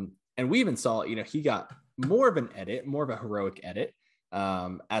 And we even saw, he got more of an edit, more of a heroic edit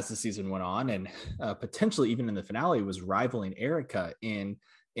as the season went on, and potentially even in the finale was rivaling Erica in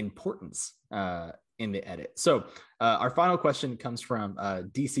importance in the edit. So our final question comes from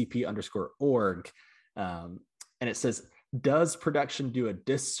DCP_org. And it says, does production do a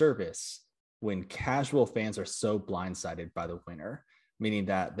disservice when casual fans are so blindsided by the winner? Meaning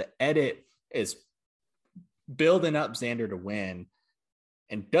that the edit is building up Xander to win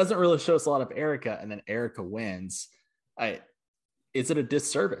and doesn't really show us a lot of Erica, and then Erica wins. Is it a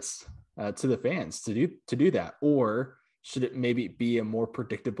disservice to the fans to do that? Or should it maybe be a more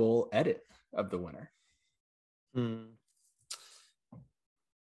predictable edit of the winner?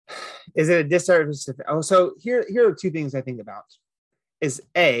 Is it a disservice? So here are two things I think about. Is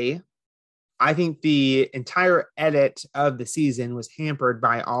A, I think the entire edit of the season was hampered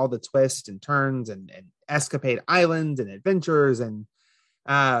by all the twists and turns and escapade islands and adventures. And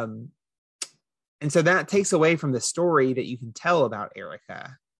so that takes away from the story that you can tell about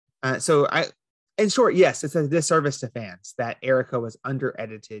Erica. So in short, yes, it's a disservice to fans that Erica was under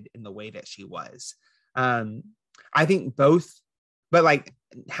edited in the way that she was. I think both, but like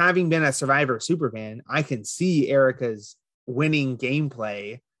having been a Survivor superfan, I can see Erica's winning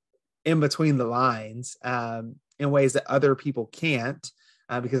gameplay in between the lines in ways that other people can't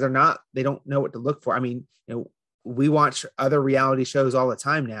because they don't know what to look for. I mean, we watch other reality shows all the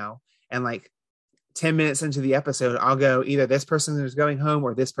time now, and like 10 minutes into the episode, I'll go either this person is going home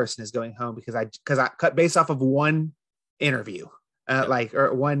or this person is going home because I cut based off of one interview,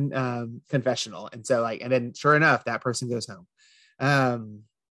 or one confessional. And so and then sure enough, that person goes home.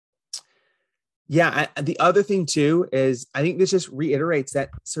 The other thing too, is I think this just reiterates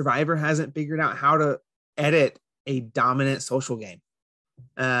that Survivor hasn't figured out how to edit a dominant social game,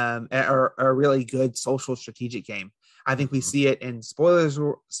 or a really good social strategic game. I think we see it in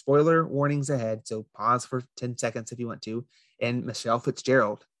spoiler warnings ahead. So pause for 10 seconds if you want to. And Michelle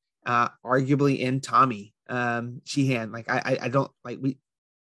Fitzgerald, arguably in Tommy Sheehan. Like I don't like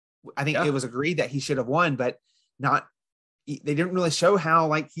I think it was agreed that he should have won, but they didn't really show how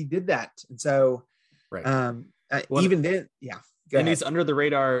like he did that. And so even then, and these under the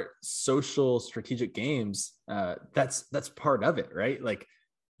radar social strategic games, that's part of it, right? Like,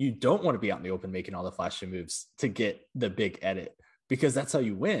 you don't want to be out in the open making all the flashy moves to get the big edit, because that's how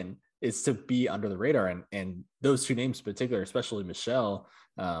you win, is to be under the radar. And those two names in particular, especially Michelle,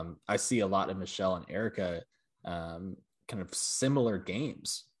 I see a lot of Michelle and Erica kind of similar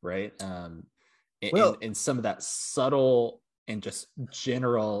games, right? In some of that subtle and just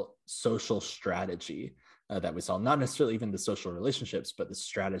general social strategy that we saw, not necessarily even the social relationships, but the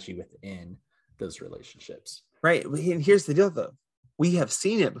strategy within those relationships. Right. And here's the deal though. We have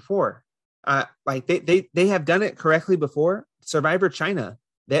seen it before. Like they have done it correctly before. Survivor China,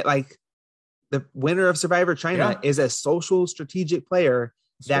 that like the winner of Survivor China is a social strategic player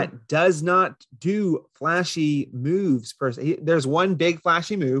that does not do flashy moves per se. There's one big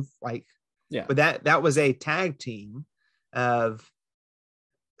flashy move, but that was a tag team of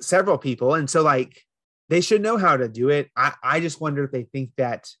several people. And so like they should know how to do it. I just wonder if they think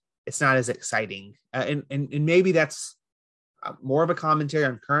that it's not as exciting. And maybe that's more of a commentary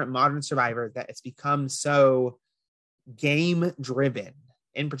on current modern Survivor, that it's become so game driven,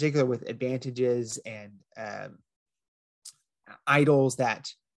 in particular with advantages and idols, that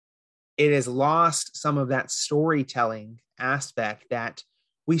it has lost some of that storytelling aspect that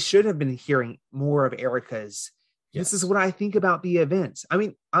we should have been hearing more of Erica's. This is what I think about the events. I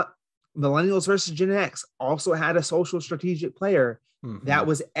mean, Millennials versus Gen X also had a social strategic player that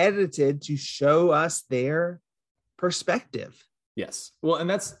was edited to show us their perspective. Yes. Well, and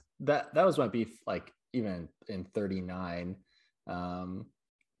that was my beef, like even in 39.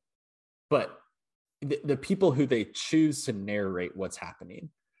 But the people who they choose to narrate what's happening.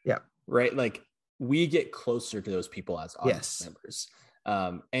 Yeah. Right. Like, we get closer to those people as audience members.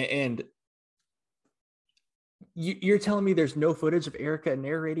 And you're telling me there's no footage of Erica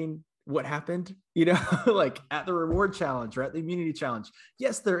narrating what happened, like at the reward challenge or at the immunity challenge?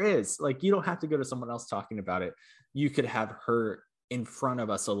 Yes, there is. Like, you don't have to go to someone else talking about it. You could have her in front of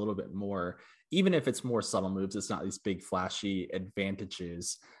us a little bit more, even if it's more subtle moves. It's not these big flashy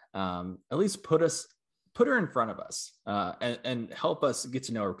advantages. At least put her in front of us and help us get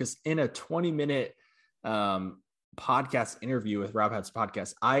to know her. Because in a 20-minute podcast interview with Rob Hat's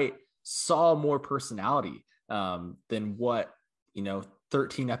podcast, I saw more personality than what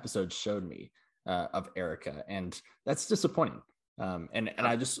 13 episodes showed me of Erica, and that's disappointing. And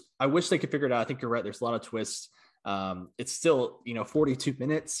I wish they could figure it out. I think you're right. There's a lot of twists. It's still 42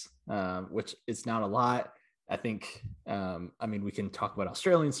 minutes, which is not a lot. I think we can talk about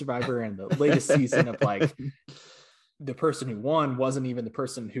Australian Survivor and the latest season of like the person who won wasn't even the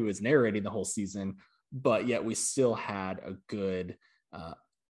person who was narrating the whole season, but yet we still had a good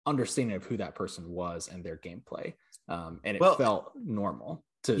understanding of who that person was and their gameplay. And it felt normal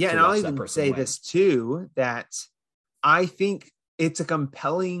to and I'll even say this too, that I think it's a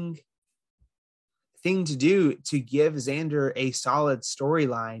compelling thing to do to give Xander a solid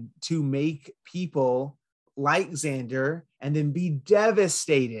storyline to make people like Xander and then be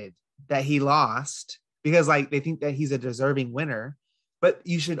devastated that he lost because like they think that he's a deserving winner. But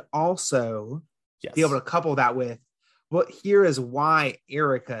you should also be able to couple that with, well, here is why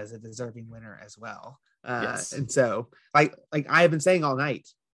Erica is a deserving winner as well. And so like I have been saying all night,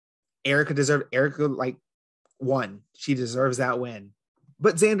 Erica won. She deserves that win.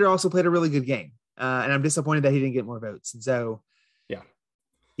 But Xander also played a really good game. And I'm disappointed that he didn't get more votes. And so,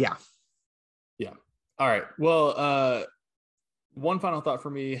 yeah. All right. Well, one final thought for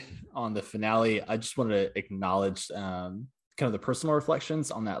me on the finale. I just wanted to acknowledge kind kind of the personal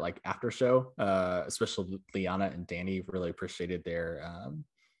reflections on that like after show, especially Liana and Danny really appreciated their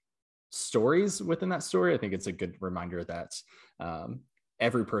stories within that story. I think it's a good reminder that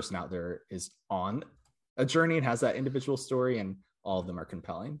every person out there is on a journey and has that individual story, and all of them are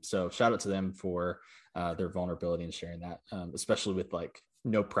compelling. So shout out to them for their vulnerability and sharing that, especially with like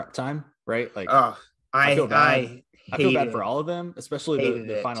no prep time, right? Like I feel bad. I feel bad for all of them, especially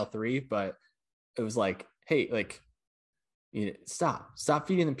the final three, but it was like, hey, like, stop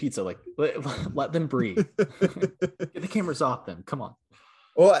feeding them pizza. Like let them breathe. Get the cameras off them. Come on.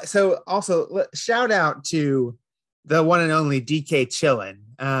 Well, so also shout out to the one and only DK Chillin,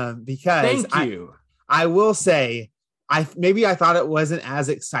 because thank you. I will say, I thought it wasn't as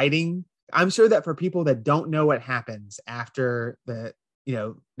exciting. I'm sure that for people that don't know what happens after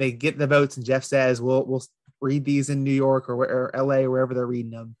they get the votes and Jeff says, we'll read these in New York or LA, wherever they're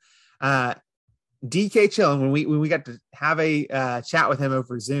reading them. DK Chillin, when we got to have a chat with him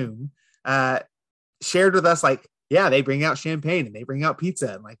over Zoom, shared with us like, yeah, they bring out champagne and they bring out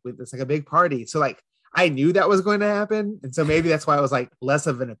pizza and like it's like a big party. So like I knew that was going to happen, and so maybe that's why it was like less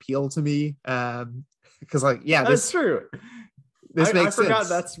of an appeal to me. Because like, yeah, that's true. This makes sense. I forgot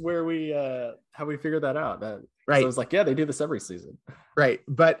that's where we how we figured that out. Right. So it was like, yeah, they do this every season. Right.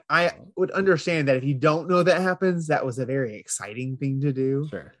 But I would understand that if you don't know that happens, that was a very exciting thing to do.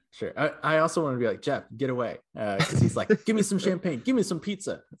 Sure. I also want to be like, Jeff, get away. Because he's like, give me some champagne, give me some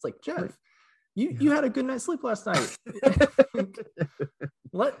pizza. It's like, Jeff, you had a good night's sleep last night.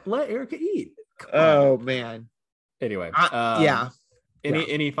 let Erica eat. Oh man. Anyway,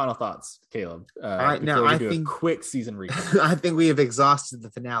 Any final thoughts, Caleb? I think a quick season recap. I think we have exhausted the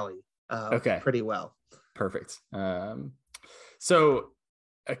finale. Pretty well. Perfect. So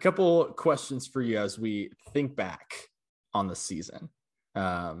a couple questions for you as we think back on the season.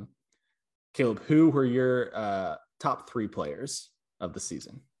 Caleb, who were your top three players of the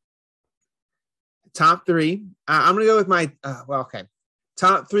season? Top three. I'm going to go with my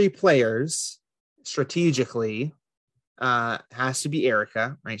top three players strategically. Has to be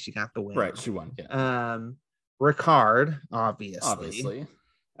Erica, right? She got the win. Right, she won. Yeah. Ricard, obviously.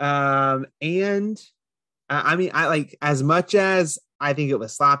 And I mean, I like, as much as I think it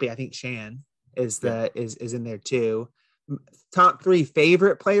was sloppy, I think Shan is in there too. Top three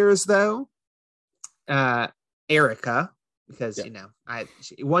favorite players though, Erica, because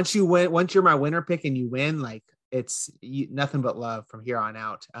once you're my winner pick and you win, like it's nothing but love from here on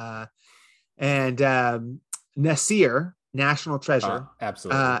out. And Nasir, national treasure,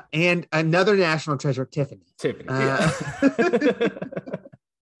 absolutely, and another national treasure, Tiffany.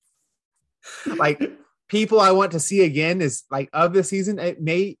 Like people I want to see again is like of the season. It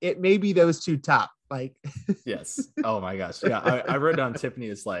may be those two top. Like yes. Oh my gosh. Yeah, I wrote down Tiffany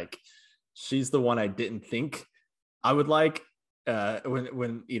as like she's the one I didn't think I would like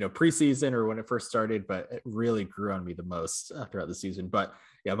when preseason or when it first started, but it really grew on me the most throughout the season. But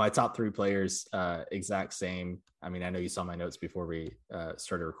yeah, my top three players, exact same. I mean, I know you saw my notes before we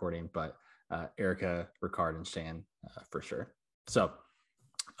started recording, but Erica, Ricard, and Shan for sure. So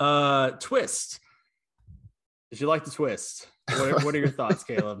twist. Did you like the twist? What are your thoughts,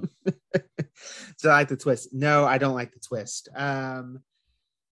 Caleb? Do I like the twist? No, I don't like the twist. We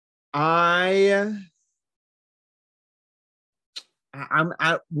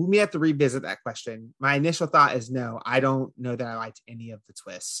may have to revisit that question. My initial thought is no, I don't know that I liked any of the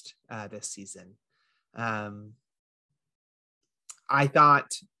twist this season. I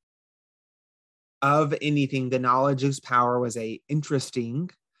thought of anything, the knowledge is power was a interesting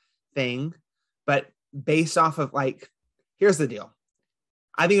thing, but based off of like, here's the deal.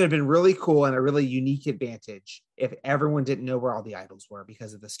 I think it would have been really cool and a really unique advantage if everyone didn't know where all the idols were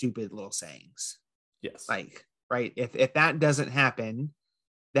because of the stupid little sayings. Yes. Like, right. If that doesn't happen,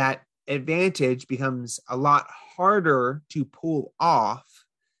 that advantage becomes a lot harder to pull off.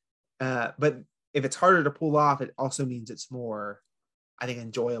 But if it's harder to pull off, it also means it's more, I think,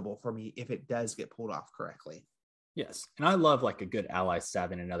 enjoyable for me if it does get pulled off correctly. Yes. And I love like a good ally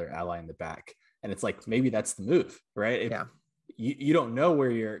stabbing another ally in the back. And it's like, maybe that's the move, right? If you don't know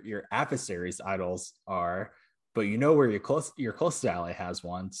where your adversaries' idols are, but you know where your closest ally has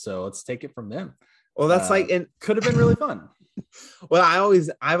one. So let's take it from them. Well, that's and could have been really fun. Well,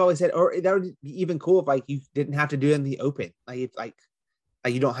 I've always said, or that would be even cool if like you didn't have to do it in the open. Like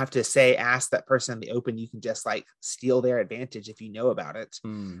you don't have to ask that person in the open. You can just like steal their advantage if you know about it.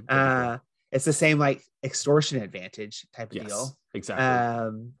 It's the same like extortion advantage type of deal.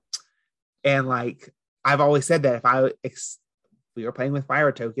 Exactly. And like I've always said that if we were playing with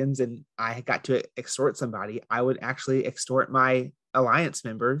fire tokens and I got to extort somebody, I would actually extort my alliance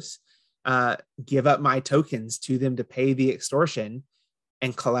members give up my tokens to them to pay the extortion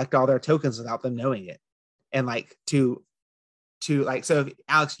and collect all their tokens without them knowing it. And like to like, so if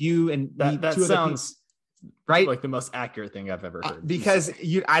Alex, you and me, that sounds right, like the most accurate thing I've ever heard. Because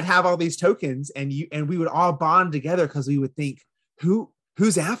I'd have all these tokens, and we would all bond together because we would think,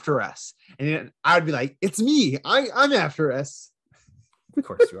 who's after us, and I would be like, it's me, I'm after us. Of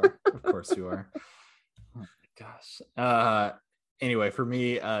course you are. Of course you are. Oh my gosh. Anyway, for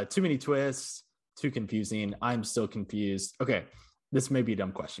me, too many twists, too confusing. I'm still confused. Okay, this may be a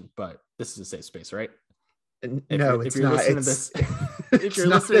dumb question, but this is a safe space, right? If you're listening to this, if you're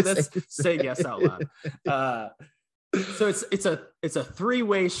listening to this, say yes out loud. So it's a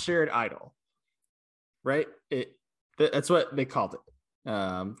three-way shared idol, right? That's what they called it.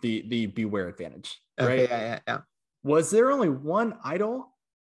 The beware advantage, right? Okay, yeah. Was there only one idol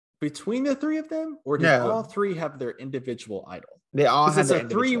between the three of them, or did all three have their individual idol? They all had their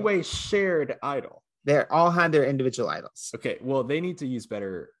three-way shared idol. They all had their individual idols. Okay, well, they need to use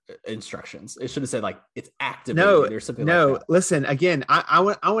better instructions. It should have said like it's activated or something like that. Listen, again, I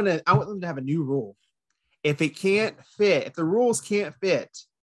want them to have a new rule. If the rules can't fit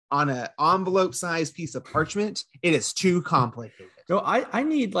on an envelope-sized piece of parchment, it is too complicated. No, I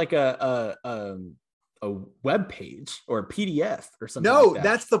need like a web page or a PDF or something. No, like that.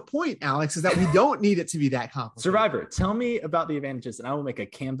 That's the point, Alex, is that we don't need it to be that complicated. Survivor, tell me about the advantages, and I will make a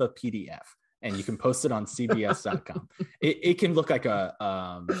Canva PDF. And you can post it on cbs.com. It can look like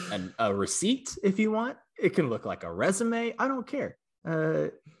a receipt if you want. It can look like a resume. I don't care.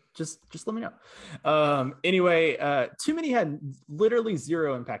 Just let me know. Anyway, Too Many had literally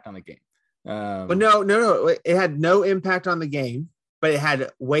zero impact on the game. But no. It had no impact on the game, but it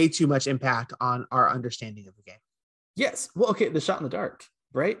had way too much impact on our understanding of the game. Yes. Well, okay. The shot in the dark,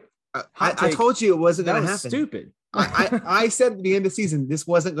 right? I told you it wasn't going to happen. Stupid. I said at the end of the season, this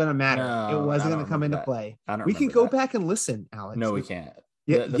wasn't going to matter. It wasn't going to come into play. We can go back and listen, Alex. No, we can't.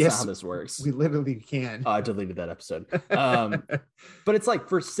 That's not how this works. We literally can. I deleted that episode. But it's like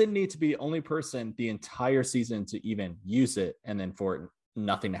for Sydney to be the only person the entire season to even use it, and then for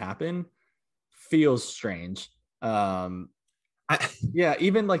nothing to happen, feels strange. Even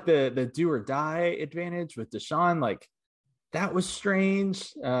like the do or die advantage with Deshaun, like that was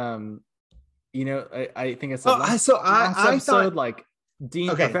strange. I think it's last episode, thought, like Dean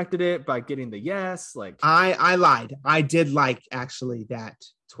perfected it by getting the yes. Like I lied. I did like actually that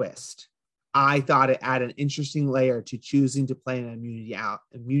twist. I thought it added an interesting layer to choosing to play an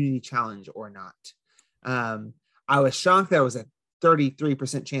immunity challenge or not. I was shocked that it was a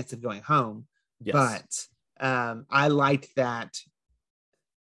 33% chance of going home, but I liked that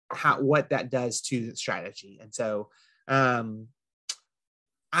what that does to the strategy, and so.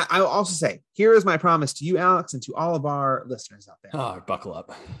 I will also say, here is my promise to you, Alex, and to all of our listeners out there. Oh, buckle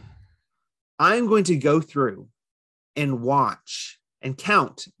up. I'm going to go through and watch and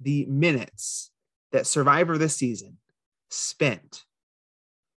count the minutes that Survivor this season spent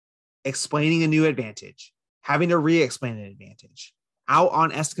explaining a new advantage, having to re-explain an advantage, out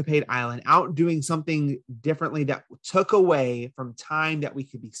on Escapade Island, out doing something differently that took away from time that we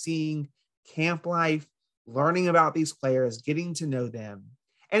could be seeing camp life, learning about these players, getting to know them.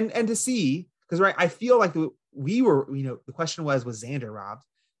 And to see, because right, I feel like we were, the question was Xander robbed?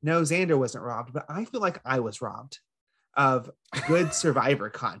 No, Xander wasn't robbed, but I feel like I was robbed of good Survivor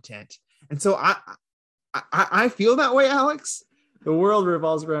content. And so I feel that way, Alex. The world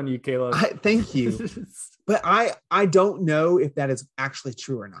revolves around you, Caleb. Thank you. But I don't know if that is actually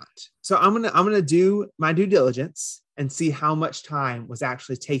true or not. So I'm gonna do my due diligence and see how much time was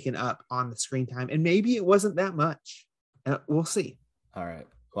actually taken up on the screen time. And maybe it wasn't that much. We'll see. All right.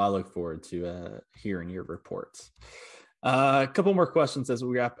 Well, I look forward to hearing your reports. A couple more questions as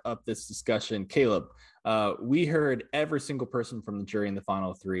we wrap up this discussion. Caleb, we heard every single person from the jury in the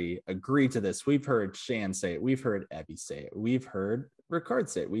final three agree to this. We've heard Shan say it. We've heard Abby say it. We've heard Ricard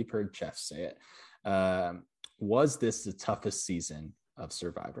say it. We've heard Jeff say it. Was this the toughest season of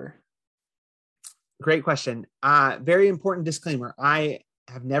Survivor? Great question. Very important disclaimer. I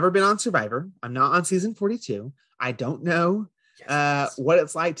have never been on Survivor. I'm not on season 42. I don't know what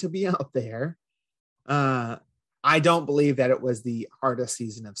it's like to be out there. I don't believe that it was the hardest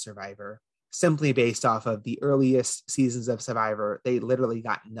season of Survivor, simply based off of the earliest seasons of Survivor. They literally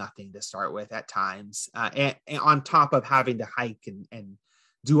got nothing to start with at times. And on top of having to hike and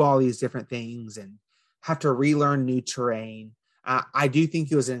do all these different things and have to relearn new terrain. I do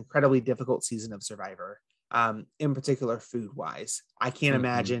think it was an incredibly difficult season of Survivor, in particular food-wise. I can't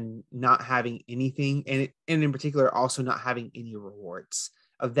imagine not having anything, and in particular also not having any rewards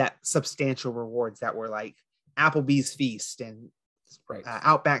of that substantial rewards that were like Applebee's feast and right.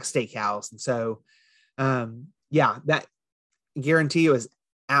 Outback Steakhouse. And so, that guarantee was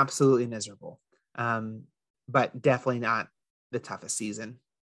absolutely miserable. But definitely not the toughest season.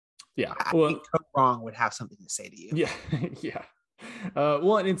 Yeah. I think Coach Wrong would have something to say to you. Yeah. Yeah.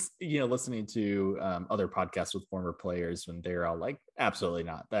 Well, and it's, listening to other podcasts with former players when they're all like, absolutely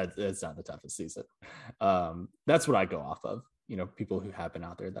not. That's not the toughest season. That's what I go off of, people who have been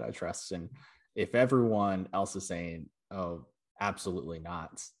out there that I trust. And if everyone else is saying, oh, absolutely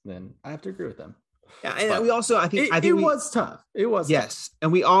not, then I have to agree with them. Yeah. And we also, I think it was tough. It was. Yes. Tough.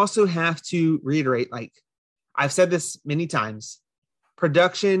 And we also have to reiterate, like I've said this many times,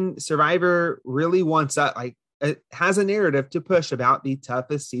 production Survivor really wants that, like, it has a narrative to push about the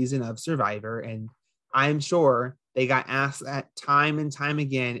toughest season of Survivor. And I'm sure they got asked that time and time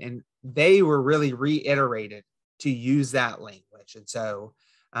again, and they were really reiterated to use that language. And so,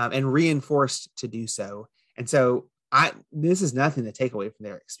 and reinforced to do so. And so this is nothing to take away from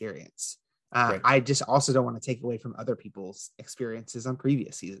their experience. Right. I just also don't want to take away from other people's experiences on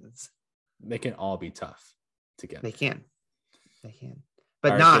previous seasons. They can all be tough together. They can,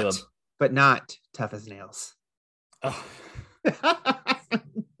 but right, not tough as nails. Oh.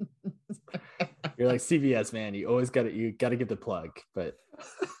 You're like CBS, man. You always got to get the plug. But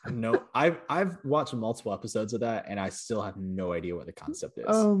no, I've watched multiple episodes of that, and I still have no idea what the concept is.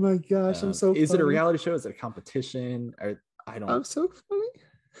 Oh my gosh, I'm so. Is funny. It a reality show? Is it a competition? I don't. I'm so funny.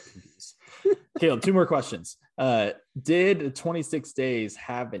 Caleb, 2 more questions. Did 26 days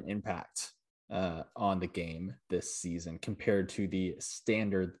have an impact on the game this season compared to the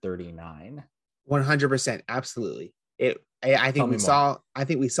standard 39? 100%, absolutely. I think we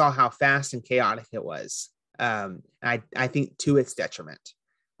saw how fast and chaotic it was. I think to its detriment.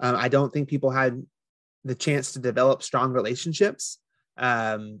 I don't think people had the chance to develop strong relationships,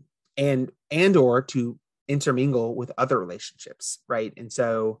 and or to intermingle with other relationships, right? And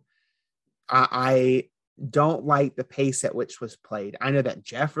so I don't like the pace at which was played. I know that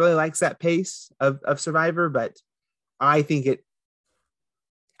Jeff really likes that pace of Survivor, but I think it,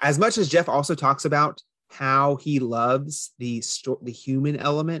 as much as Jeff also talks about how he loves the human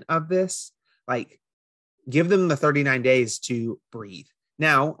element of this, like, give them the 39 days to breathe.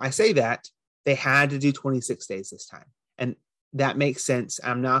 Now, I say that they had to do 26 days this time, and that makes sense.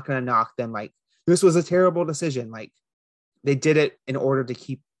 I'm not going to knock them. Like, this was a terrible decision. Like, they did it in order to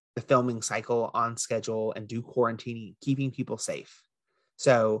keep the filming cycle on schedule and do quarantining, keeping people safe.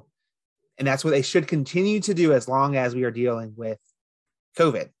 So, and that's what they should continue to do as long as we are dealing with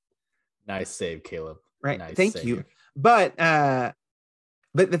COVID. Nice save, Caleb. Right. Nice Thank save. you. But the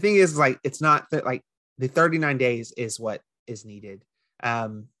thing is, like, it's not that, like, the 39 days is what is needed.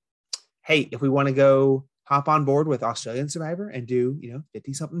 Hey, if we want to go hop on board with Australian Survivor and do,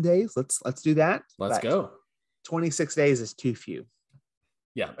 50 something days, let's do that. Let's go. 26 days is too few.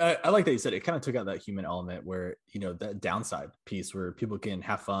 Yeah. I like that you said it kind of took out that human element where, that downside piece where people can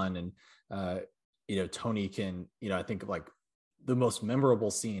have fun and, Tony can, I think of, like, the most memorable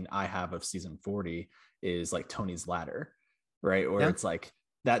scene I have of season 40 is like Tony's ladder, right? Where it's like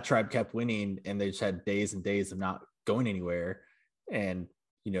that tribe kept winning and they just had days and days of not going anywhere. And,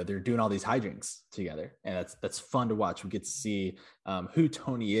 they're doing all these hijinks together, and that's fun to watch. We get to see who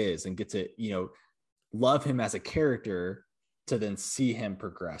Tony is and get to, love him as a character, to then see him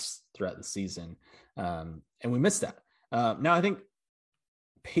progress throughout the season. And we missed that. Now I think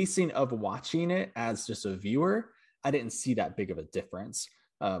pacing of watching it as just a viewer, I didn't see that big of a difference.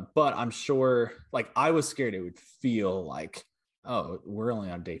 But I'm sure, like, I was scared it would feel like, oh, we're only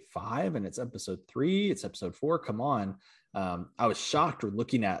on day 5 and it's episode 3, it's episode 4. Come on. I was shocked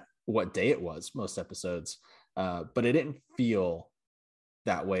looking at what day it was, most episodes. But it didn't feel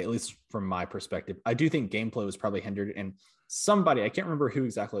that way, at least from my perspective. I do think gameplay was probably hindered. And somebody, I can't remember who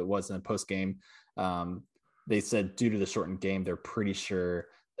exactly it was in the post game, they said due to the shortened game, they're pretty sure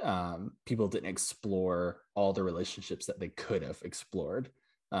people didn't explore all the relationships that they could have explored,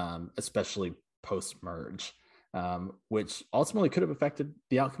 especially post merge, which ultimately could have affected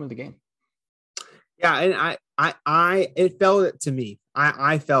the outcome of the game. Yeah, and it felt to me.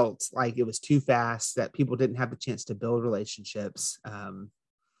 I felt like it was too fast, that people didn't have the chance to build relationships.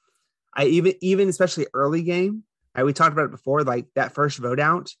 I even especially early game. We talked about it before, like that first vote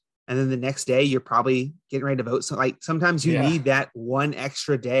out, and then the next day you're probably getting ready to vote. So, like, sometimes you need that one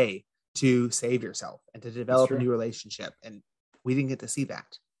extra day to save yourself and to develop a new relationship, and we didn't get to see that.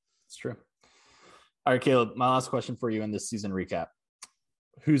 It's true. All right, Caleb, my last question for you in this season recap: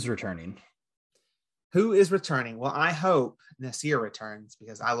 who's returning? Who is returning? Well, I hope Nasir returns,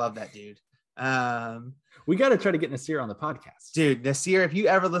 because I love that dude. We got to try to get Nasir on the podcast, dude. Nasir, if you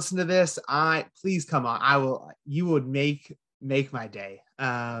ever listen to this, please come on. You would make make my day.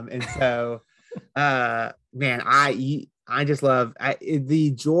 And so, man, I just love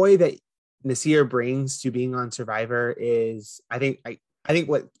the joy that Nasir brings to being on Survivor is, I think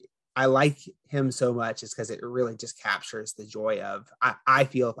what I like him so much is because it really just captures the joy of, I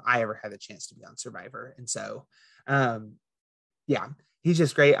feel if I ever had the chance to be on Survivor. And so, yeah, he's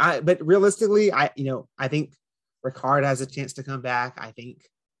just great. But realistically, I think Ricard has a chance to come back. I think,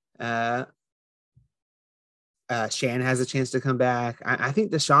 Shan has a chance to come back. I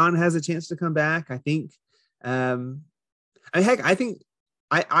think Deshaun has a chance to come back. I think, I think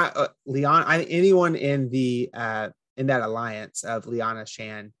Leon, anyone in that alliance of Liana,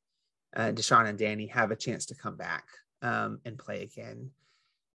 Shan, Deshaun, and Danny have a chance to come back and play again.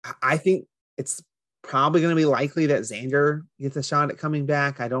 I think it's probably going to be likely that Xander gets a shot at coming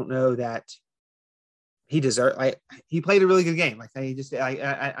back. I don't know that he deserves. He played a really good game.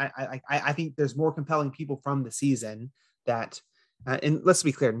 I think there's more compelling people from the season that, and let's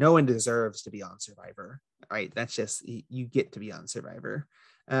be clear, no one deserves to be on Survivor, right? That's just, you get to be on Survivor.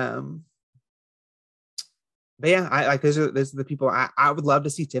 But yeah, those are the people I would love to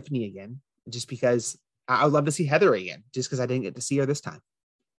see. Tiffany again, just because I would love to see Heather again, just because I didn't get to see her this time.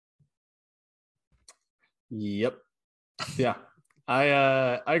 Yep. Yeah.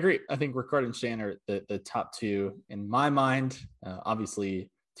 I agree. I think Ricard and Shan are the top two in my mind. Obviously,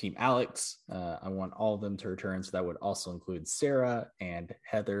 Team Alex. I want all of them to return. So that would also include Sarah and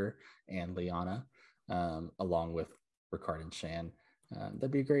Heather and Liana, along with Ricard and Shan.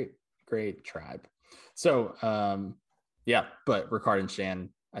 That'd be a great tribe. So, yeah, but Ricard and Shan,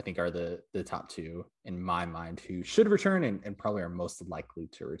 I think, are the top two in my mind who should return and probably are most likely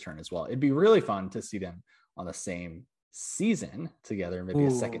to return as well. It'd be really fun to see them on the same season together, maybe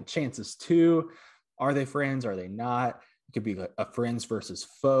a second chances too. Are they friends? Are they not? It could be like a friends versus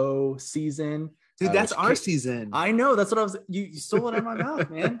foe season. Dude, that's our season. I know. That's what I was. You stole it out of my mouth,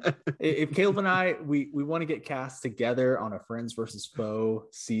 man. If Caleb and I, we want to get cast together on a friends versus foe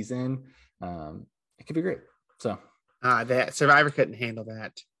season, it could be great. So, that Survivor couldn't handle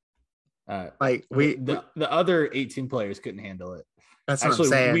that. The other 18 players couldn't handle it. That's actually what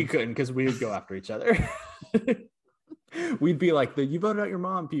I'm saying. We couldn't, because we would go after each other. We'd be like you voted out your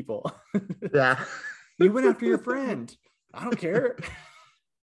mom people. Yeah. You went after your friend. I don't care.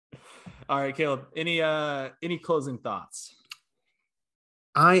 All right, Caleb, any closing thoughts?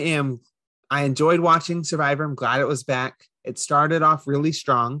 I enjoyed watching Survivor. I'm glad it was back. It started off really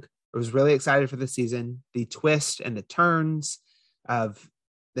strong. I was really excited for the season. The twist and the turns of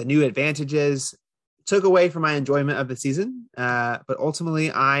the new advantages took away from my enjoyment of the season. But ultimately,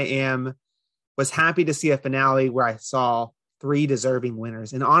 was happy to see a finale where I saw 3 deserving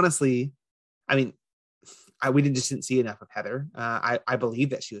winners. And honestly, I mean, we just didn't see enough of Heather. I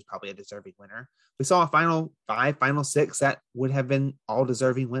believe that she was probably a deserving winner. We saw a final 5, final 6 that would have been all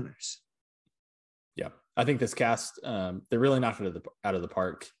deserving winners. Yeah, I think this cast, they're really knocked it out of the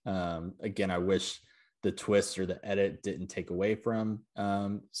park. Again, I wish the twist or the edit didn't take away from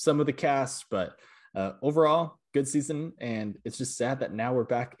some of the cast, but overall, good season. And it's just sad that now we're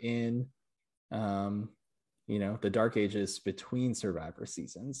back in, the dark ages between Survivor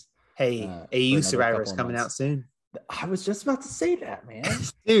seasons. Hey, AU Survivor is coming out soon. I was just about to say that, man.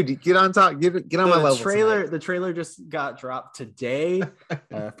 Dude, get on top. Get on my level. The trailer just got dropped today,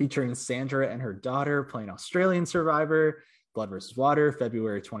 featuring Sandra and her daughter playing Australian Survivor, Blood vs. Water,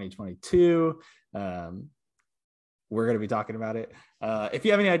 February 2022. We're going to be talking about it. If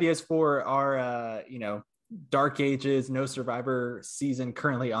you have any ideas for our, Dark Ages, No Survivor season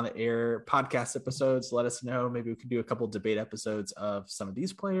currently on the air podcast episodes, let us know. Maybe we could do a couple debate episodes of some of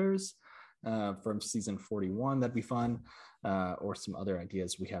these players from season 41. That'd be fun. Or some other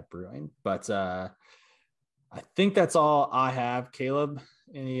ideas we have brewing. But I think that's all I have. Caleb,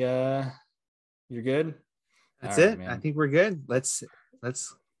 you're good? That's all it. Right, I think we're good. Let's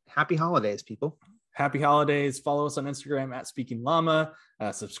happy holidays, people. Happy holidays. Follow us on Instagram at Speaking Llama.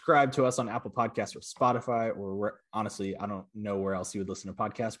 Subscribe to us on Apple Podcasts or Spotify, or honestly, I don't know where else you would listen to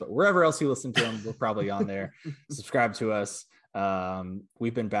podcasts, but wherever else you listen to them, we're probably on there. Subscribe to us.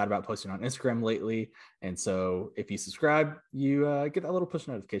 We've been bad about posting on Instagram lately. And so if you subscribe, you get that little push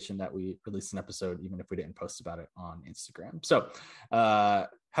notification that we released an episode, even if we didn't post about it on Instagram. So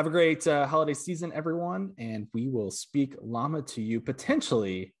have a great holiday season, everyone. And we will speak llama to you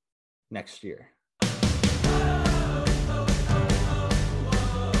potentially next year.